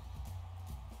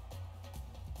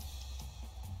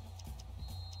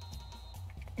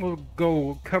 We'll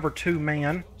go cover 2,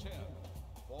 man.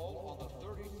 Ball on the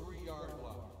 33-yard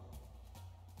line.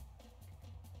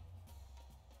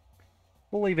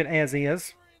 We'll leave it as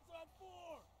is.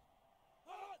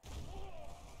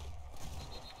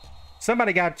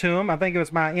 Somebody got to him. I think it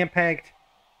was my impact.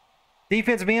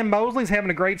 Defensive end Mosley's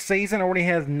having a great season. Already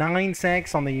has 9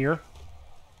 sacks on the year.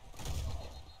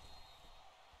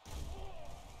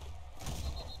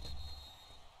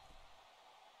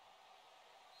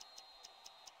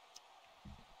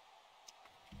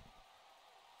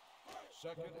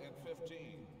 Second and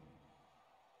 15.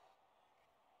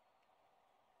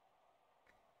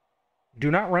 Do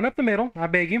not run up the middle, I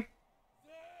beg you.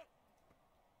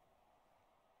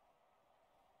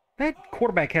 That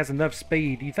quarterback has enough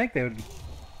speed. Do you think they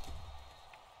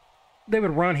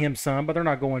would run him some, but they're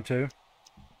not going to.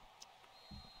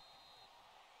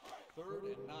 3rd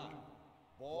and 9.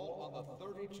 Ball on the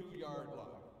 32-yard line.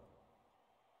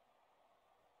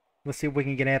 Let's see if we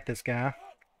can get at this guy.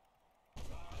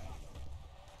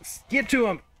 Let's get to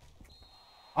him.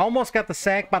 Almost got the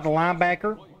sack by the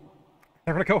linebacker.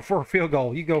 They're going to go for a field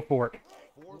goal. You go for it.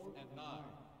 4th and 9.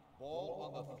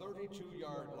 Ball on the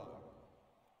 32-yard line.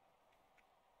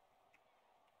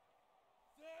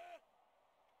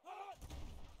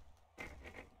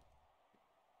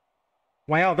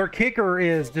 Wow, their kicker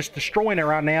is just destroying it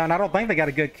right now, and I don't think they got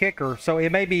a good kicker. So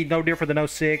it may be no different than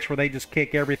 06, where they just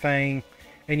kick everything,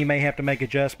 and you may have to make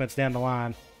adjustments down the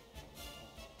line.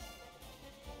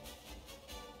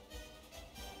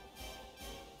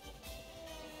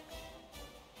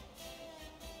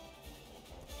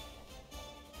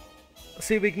 Let's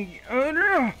see if we can... Oh,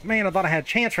 no! Man, I thought I had a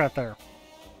chance right there.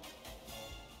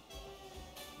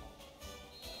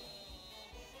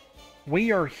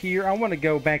 We are here. I want to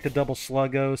go back to double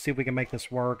sluggo, see if we can make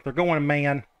this work. They're going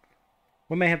man.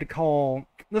 We may have to call...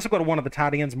 This will go to one of the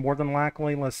tight ends more than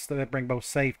likely. Let's bring both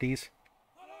safeties.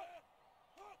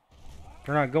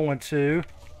 They're not going to.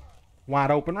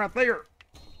 Wide open right there.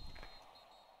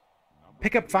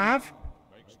 Pick up 5.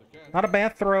 Not a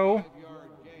bad throw.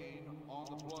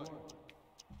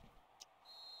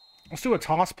 Let's do a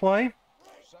toss play.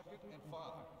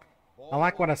 I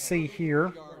like what I see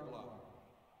here.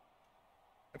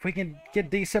 If we can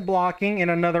get decent blocking and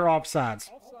another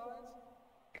offsides.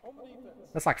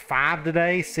 That's like 5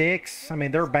 today, 6. I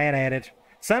mean, they're bad at it.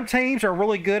 Some teams are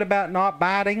really good about not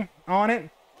biting on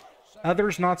it.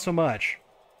 Others, not so much.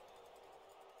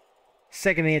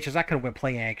 2nd inches, I could have went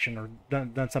play action or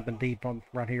done something deep on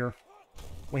right here.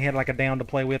 We had like a down to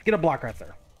play with. Get a block right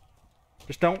there.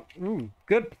 Just don't... Ooh,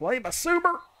 good play by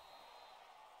Suber.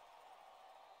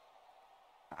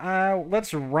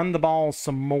 Let's run the ball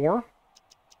some more.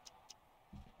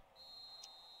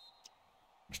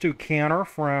 Let's do counter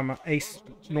from ace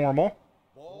normal.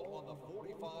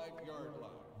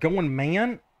 Going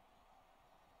man.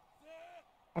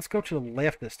 Let's go to the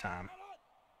left this time.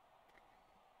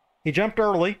 He jumped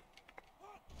early.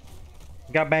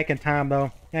 Got back in time,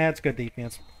 though. Yeah, that's good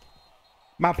defense.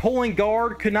 My pulling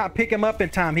guard could not pick him up in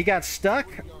time. He got stuck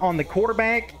on the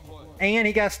quarterback, and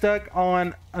he got stuck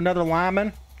on another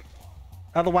lineman.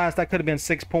 Otherwise, that could have been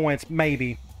 6 points,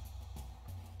 maybe.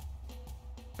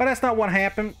 But that's not what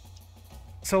happened.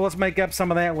 So let's make up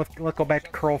some of that. Let's go back to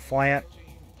curl flat.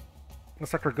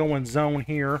 Looks like we're going zone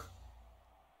here.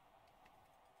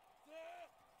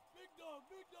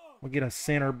 We'll get a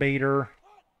center beater.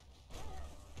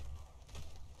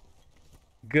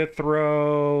 Good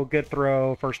throw. Good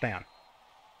throw. First down.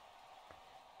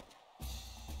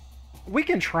 We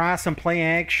can try some play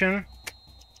action.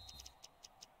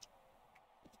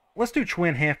 Let's do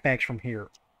twin halfbacks from here.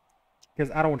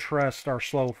 Because I don't trust our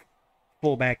slow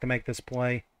fullback to make this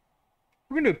play.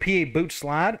 We're going to do a PA boot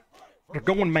slide. They're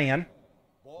going man.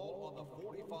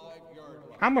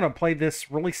 I'm going to play this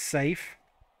really safe.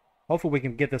 Hopefully we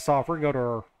can get this off. We're going to go to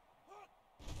our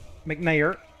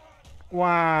McNair.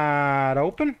 Wide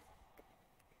open.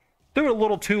 Threw it a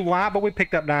little too light, but we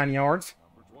picked up 9 yards.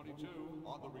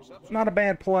 Not a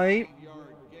bad play.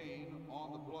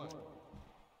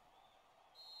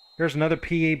 There's another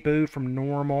PA boot from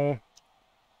normal.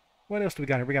 What else do we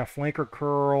got here? We got flanker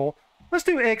curl. Let's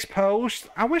do X post.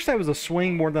 I wish that was a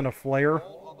swing more than a flare.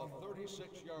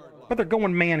 But they're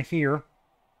going man here.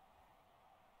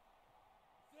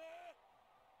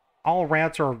 All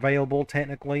routes are available,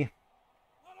 technically.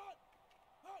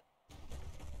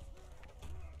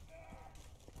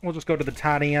 We'll just go to the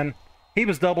tight end. He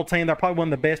was double teamed. That probably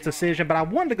wasn't the best decision, but I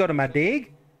wanted to go to my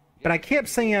dig. But I kept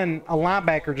seeing a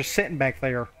linebacker just sitting back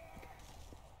there.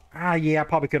 Yeah, I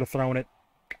probably could have thrown it.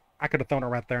 I could have thrown it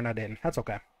right there, and I didn't. That's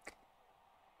okay.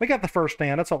 We got the first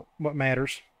down. That's all what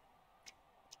matters.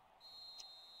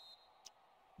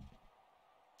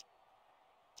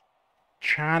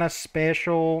 China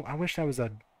special. I wish that was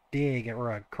a dig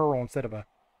or a curl instead of a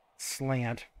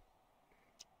slant.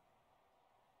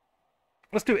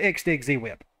 Let's do X dig Z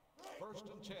whip.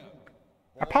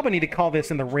 I probably need to call this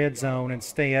in the red zone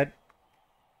instead.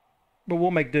 But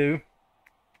we'll make do.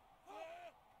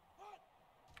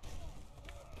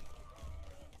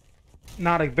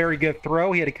 Not a very good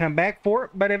throw. He had to come back for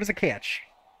it, but it was a catch.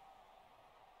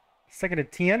 2nd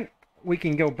and 10. We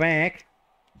can go back.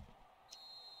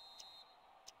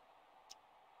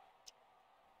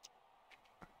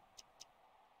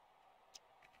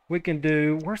 We can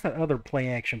do... Where's that other play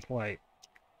action play?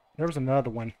 There was another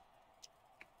one.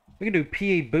 We can do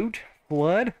PA boot,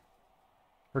 flood.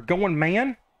 We're going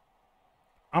man.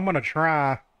 I'm going to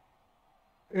try...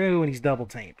 Ooh, and he's double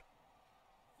teamed.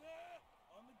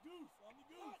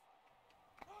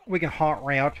 We can hot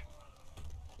route.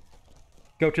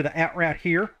 Go to the out route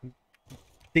here.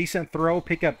 Decent throw.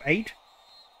 Pick up 8.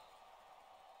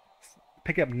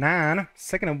 Pick up 9.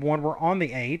 2nd and 1. We're on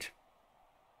the 8.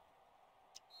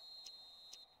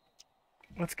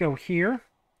 Let's go here.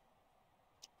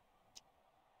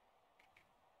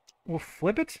 We'll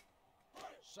flip it.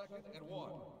 2nd and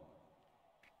 1.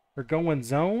 We're going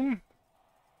zone.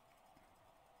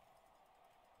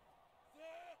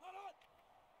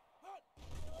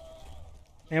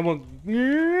 And we'll...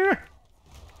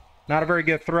 Not a very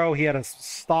good throw. He had to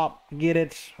stop, get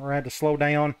it, or had to slow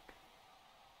down.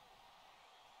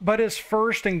 But his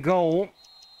first and goal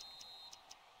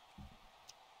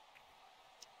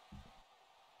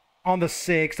on the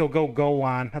 6th, he'll go goal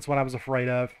line. That's what I was afraid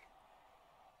of.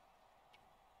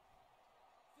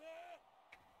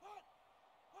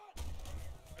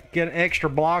 Get extra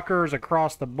blockers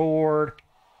across the board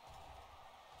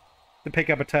to pick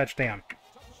up a touchdown.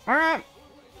 All right.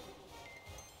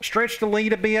 Stretch the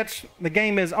lead a bit. The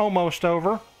game is almost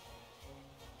over.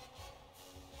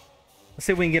 Let's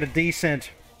see if we can get a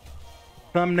decent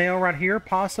thumbnail right here.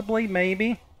 Possibly,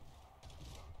 maybe.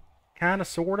 Kind of,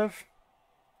 sort of.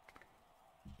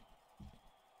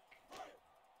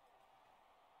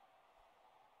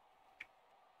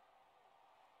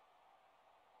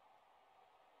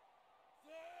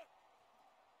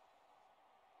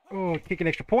 Oh, kick an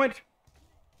extra point.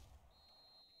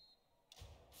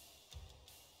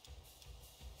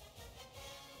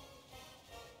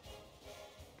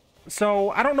 So,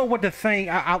 I don't know what to think.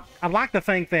 I like to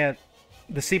think that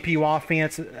the CPU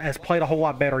offense has played a whole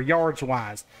lot better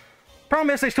yards-wise.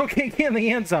 Problem is, they still can't get in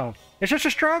the end zone. It's just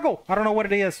a struggle. I don't know what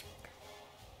it is.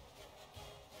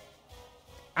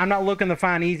 I'm not looking to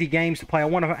find easy games to play. I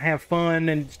want to have fun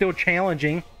and still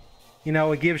challenging. You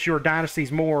know, it gives your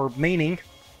dynasties more meaning.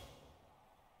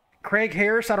 Craig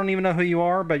Harris, I don't even know who you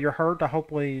are, but you're hurt.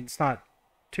 Hopefully it's not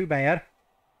too bad.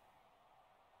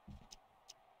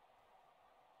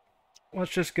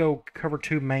 Let's just go cover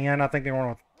 2 man. I think they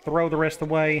want to throw the rest of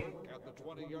the way. At the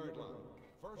 20-yard line.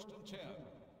 First and 10.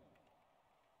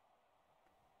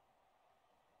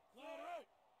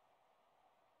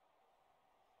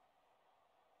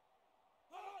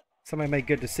 Somebody made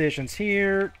good decisions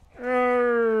here.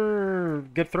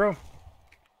 Good throw.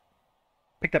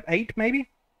 Picked up 8, maybe?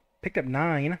 Picked up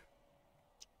 9.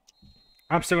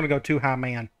 I'm still going to go 2 high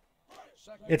man.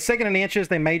 It's 2nd and inches.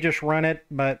 They may just run it,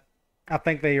 but I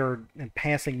think they are in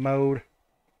passing mode.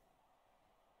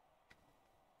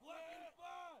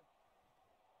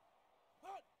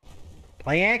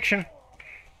 Play action.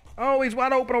 Oh, he's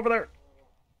wide open over there.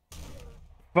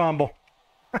 Fumble.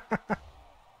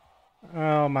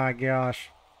 Oh, my gosh.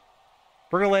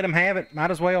 We're going to let him have it.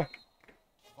 Might as well.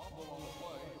 Fumble on the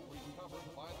play,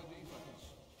 recovered by the defense.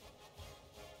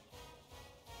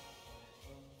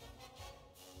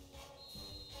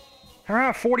 All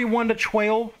right,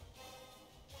 41-12.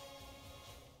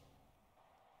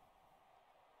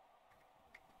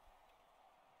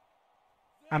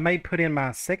 I may put in my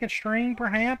 2nd string,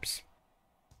 perhaps.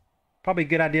 Probably a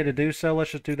good idea to do so.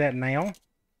 Let's just do that now.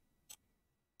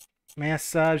 Mass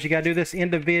subs. You got to do this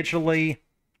individually.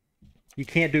 You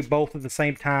can't do both at the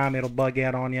same time. It'll bug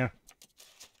out on you.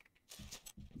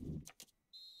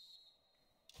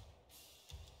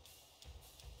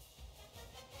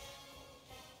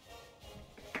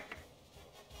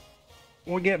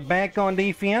 We'll get back on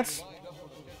defense.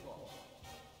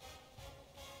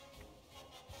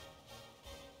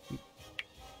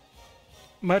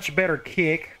 Much better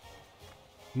kick.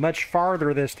 Much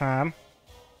farther this time.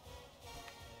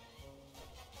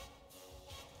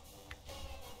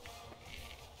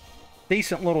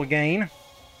 Decent little gain.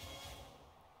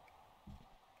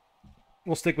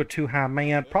 We'll stick with 2 high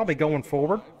man. Probably going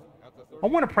forward. I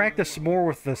want to practice some more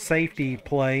with the safety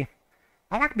play.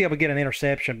 I like to be able to get an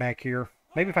interception back here.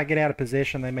 Maybe if I get out of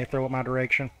position, they may throw it my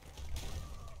direction.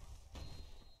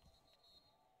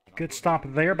 Good stop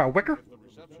there by Wicker.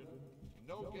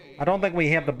 I don't think we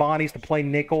have the bodies to play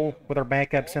nickel with our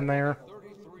backups in there.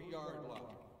 33-yard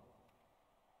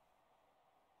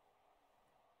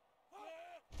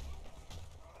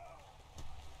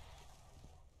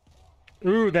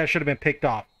line. Ooh, that should have been picked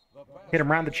off. Hit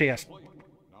him right in the chest.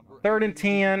 3rd and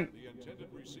 10. The intended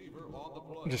receiver on the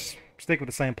play. Just stick with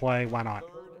the same play. Why not?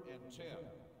 3rd and 10.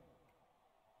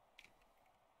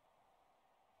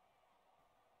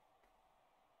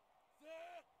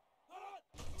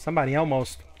 Somebody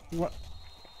almost... What?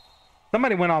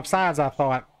 Somebody went off sides, I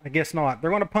thought. I guess not. They're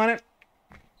going to punt it.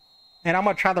 And I'm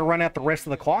going to try to run out the rest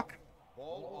of the clock.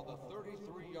 Ball on the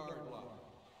 33-yard line.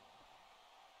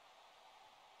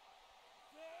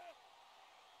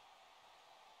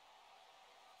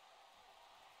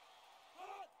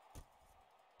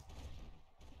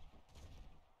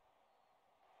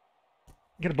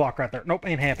 Get a block right there. Nope,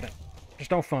 ain't happening.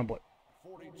 Just don't fumble it.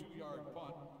 42-yard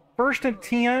punt. 1st and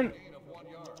 10. Gain of 1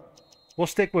 yard. We'll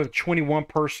stick with 21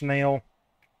 personnel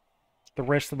the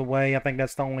rest of the way. I think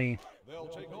that's the only They'll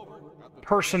take over at the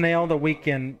personnel that we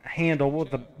can handle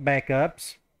with the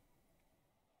backups.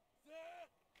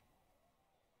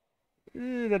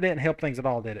 That didn't help things at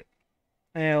all, did it?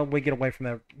 And we get away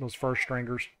from those first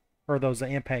stringers. Or those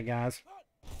impact guys.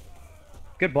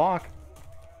 Good block.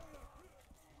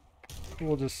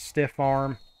 We'll just stiff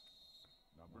arm.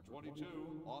 Number 22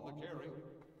 on the carry.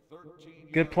 13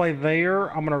 Good play there.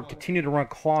 I'm going to continue to run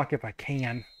clock if I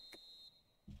can.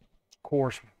 Of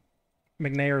course,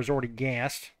 McNair is already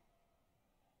gassed.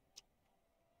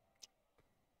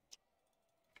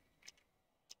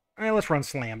 Let's run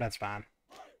slam. That's fine.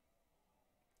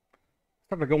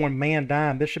 If we're going man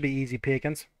dime, this should be easy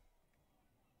pickings.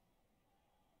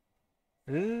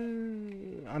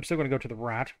 I'm still going to go to the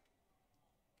right.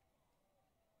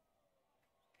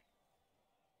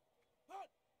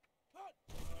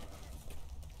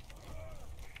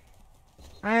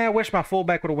 I wish my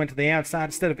fullback would have went to the outside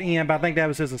instead of in, but I think that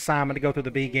was his assignment to go through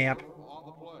the B gap.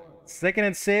 2nd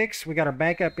and 6. We got our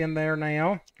backup in there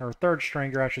now. Or third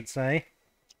stringer, I should say.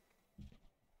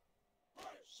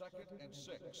 2nd and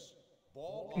 6.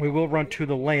 Ball We will run to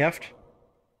the left.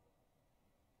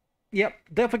 Yep,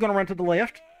 definitely going to run to the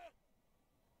left.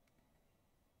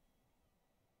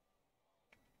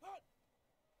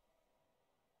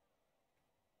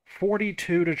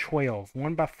 (42-12).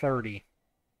 1 by 30.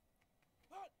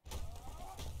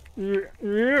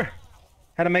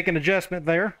 Had to make an adjustment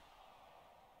there.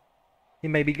 He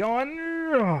may be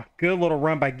gone. Good little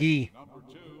run by Gee.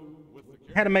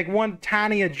 Had to make one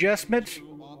tiny adjustment.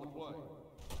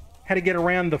 Had to get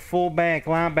around the fullback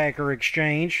linebacker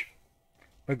exchange.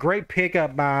 A great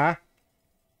pickup by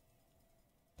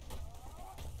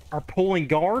our pulling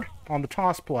guard on the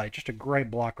toss play. Just a great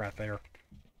block right there.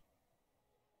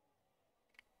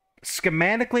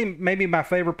 Schematically, maybe my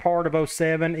favorite part of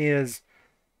 07 is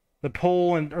the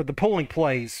pulling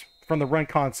plays from the run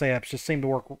concepts just seem to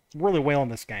work really well in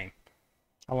this game.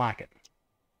 I like it.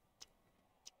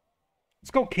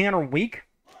 Let's go counter weak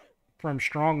from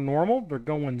strong normal. They're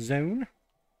going zone.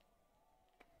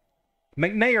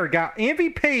 McNair got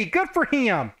MVP. Good for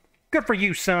him. Good for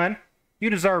you, son. You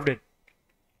deserved it.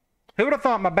 Who would have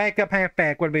thought my backup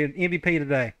halfback would be an MVP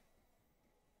today?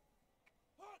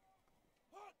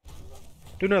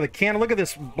 Do another counter. Look at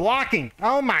this blocking.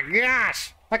 Oh my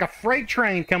gosh. Like a freight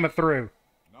train coming through.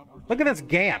 Look at this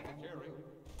gap.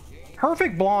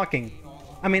 Perfect blocking.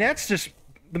 I mean, that's just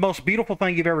the most beautiful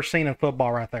thing you've ever seen in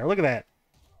football right there. Look at that.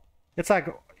 It's like,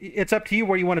 it's up to you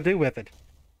what you want to do with it.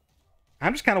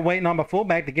 I'm just kind of waiting on my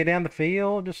fullback to get down the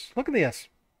field. Just look at this.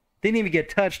 Didn't even get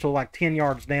touched till like 10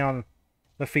 yards down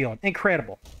the field.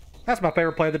 Incredible. That's my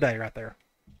favorite play of the day right there.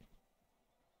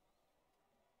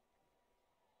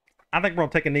 I think we're going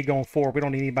to take a knee going forward. We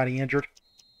don't need anybody injured.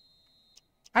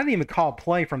 I didn't even call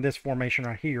play from this formation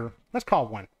right here. Let's call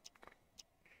one.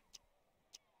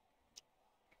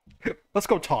 Let's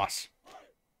go toss.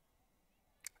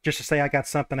 Just to say I got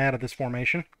something out of this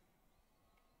formation.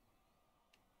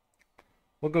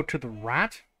 We'll go to the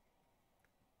right.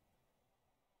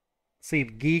 See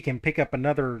if Gee can pick up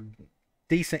another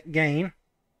decent gain.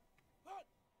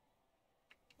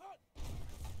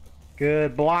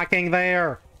 Good blocking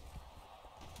there.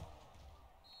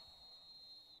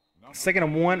 2nd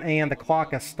and 1, and the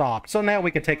clock has stopped. So now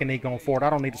we can take a knee going forward. I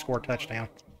don't need to score a touchdown.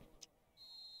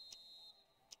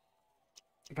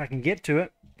 If I can get to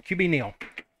it. QB kneel.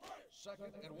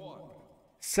 2nd and 1.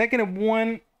 2nd and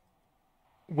 1.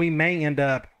 We may end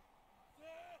up.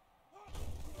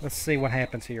 Let's see what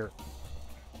happens here.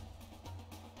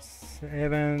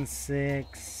 7,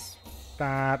 6,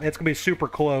 5. It's going to be super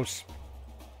close.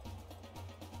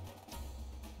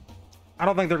 I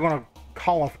don't think they're going to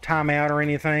call a timeout or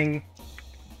anything.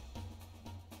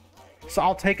 So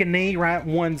I'll take a knee right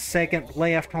 1 second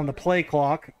left on the play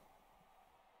clock.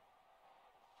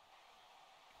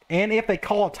 And if they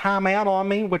call a timeout on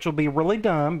me, which will be really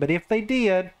dumb, but if they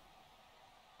did,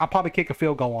 I'll probably kick a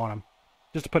field goal on them.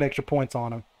 Just to put extra points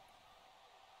on them.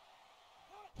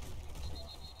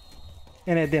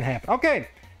 And it didn't happen. Okay.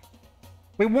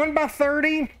 We won by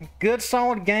 30. Good,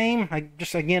 solid game.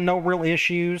 Again, no real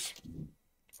issues.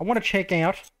 I want to check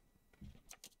out.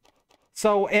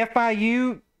 So,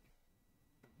 FIU,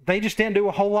 they just didn't do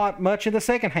a whole lot much in the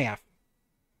second half.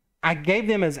 I gave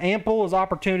them as ample as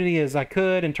opportunity as I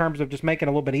could in terms of just making it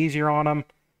a little bit easier on them.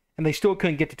 And they still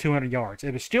couldn't get to 200 yards.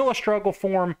 It was still a struggle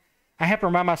for them. I have to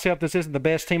remind myself this isn't the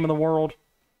best team in the world.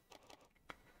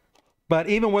 But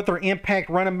even with their impact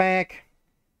running back,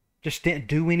 just didn't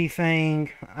do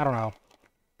anything. I don't know.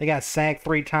 They got sacked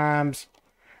 3 times.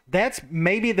 That's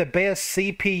maybe the best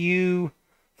CPU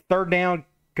third down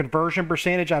conversion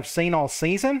percentage I've seen all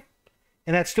season.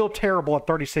 And that's still terrible at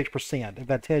 36%, if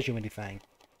that tells you anything.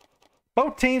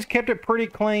 Both teams kept it pretty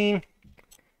clean.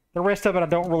 The rest of it, I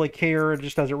don't really care. It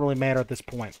just doesn't really matter at this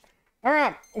point. All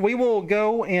right, we will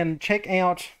go and check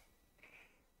out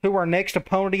who our next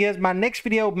opponent is. My next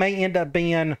video may end up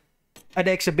being an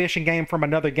exhibition game from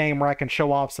another game where I can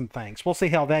show off some things. We'll see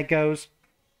how that goes.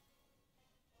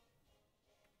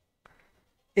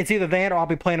 It's either that or I'll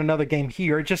be playing another game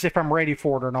here. It's just if I'm ready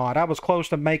for it or not. I was close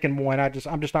to making one.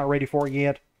 I'm just not ready for it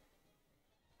yet.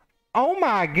 Oh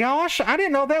my gosh, I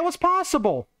didn't know that was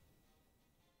possible.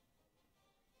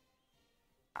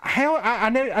 How I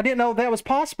didn't know that was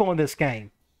possible in this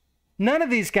game. None of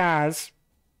these guys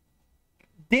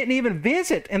didn't even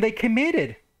visit, and they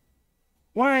committed.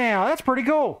 Wow, that's pretty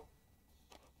cool.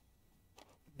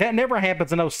 That never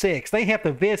happens in 06. They have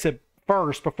to visit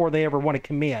first before they ever want to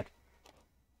commit.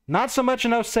 Not so much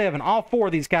in 07. All 4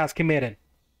 of these guys committed.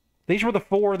 These were the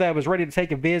 4 that was ready to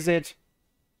take a visit.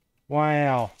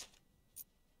 Wow.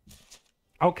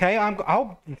 Okay, I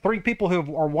hope 3 people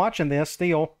who are watching this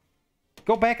still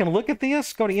go back and look at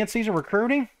this. Go to in-season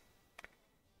recruiting.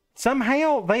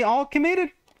 Somehow they all committed,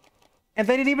 and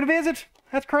they didn't even visit.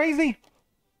 That's crazy.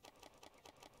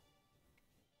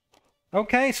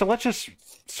 Okay, so let's just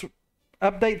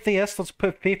update this. Let's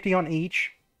put 50 on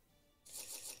each.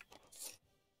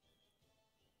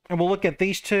 And we'll look at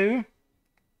these 2.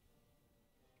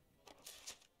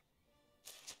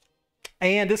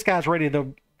 And this guy's ready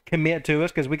to commit to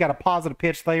us because we got a positive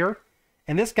pitch there.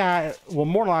 And this guy will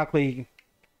more likely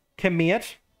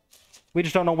commit. We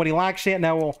just don't know what he likes yet.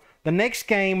 Now, the next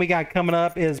game we got coming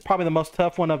up is probably the most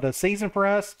tough one of the season for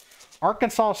us.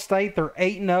 Arkansas State, they're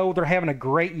 8-0. They're having a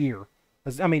great year.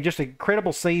 I mean, just an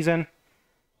incredible season.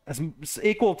 As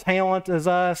equal talent as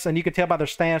us, and you can tell by their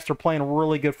stats they're playing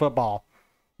really good football.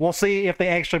 We'll see if they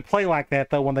actually play like that,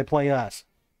 though, when they play us.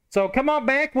 So come on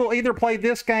back. We'll either play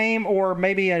this game or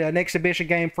maybe an exhibition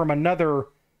game from another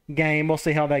game. We'll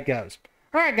see how that goes.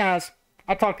 All right, guys.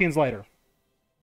 I'll talk to you later.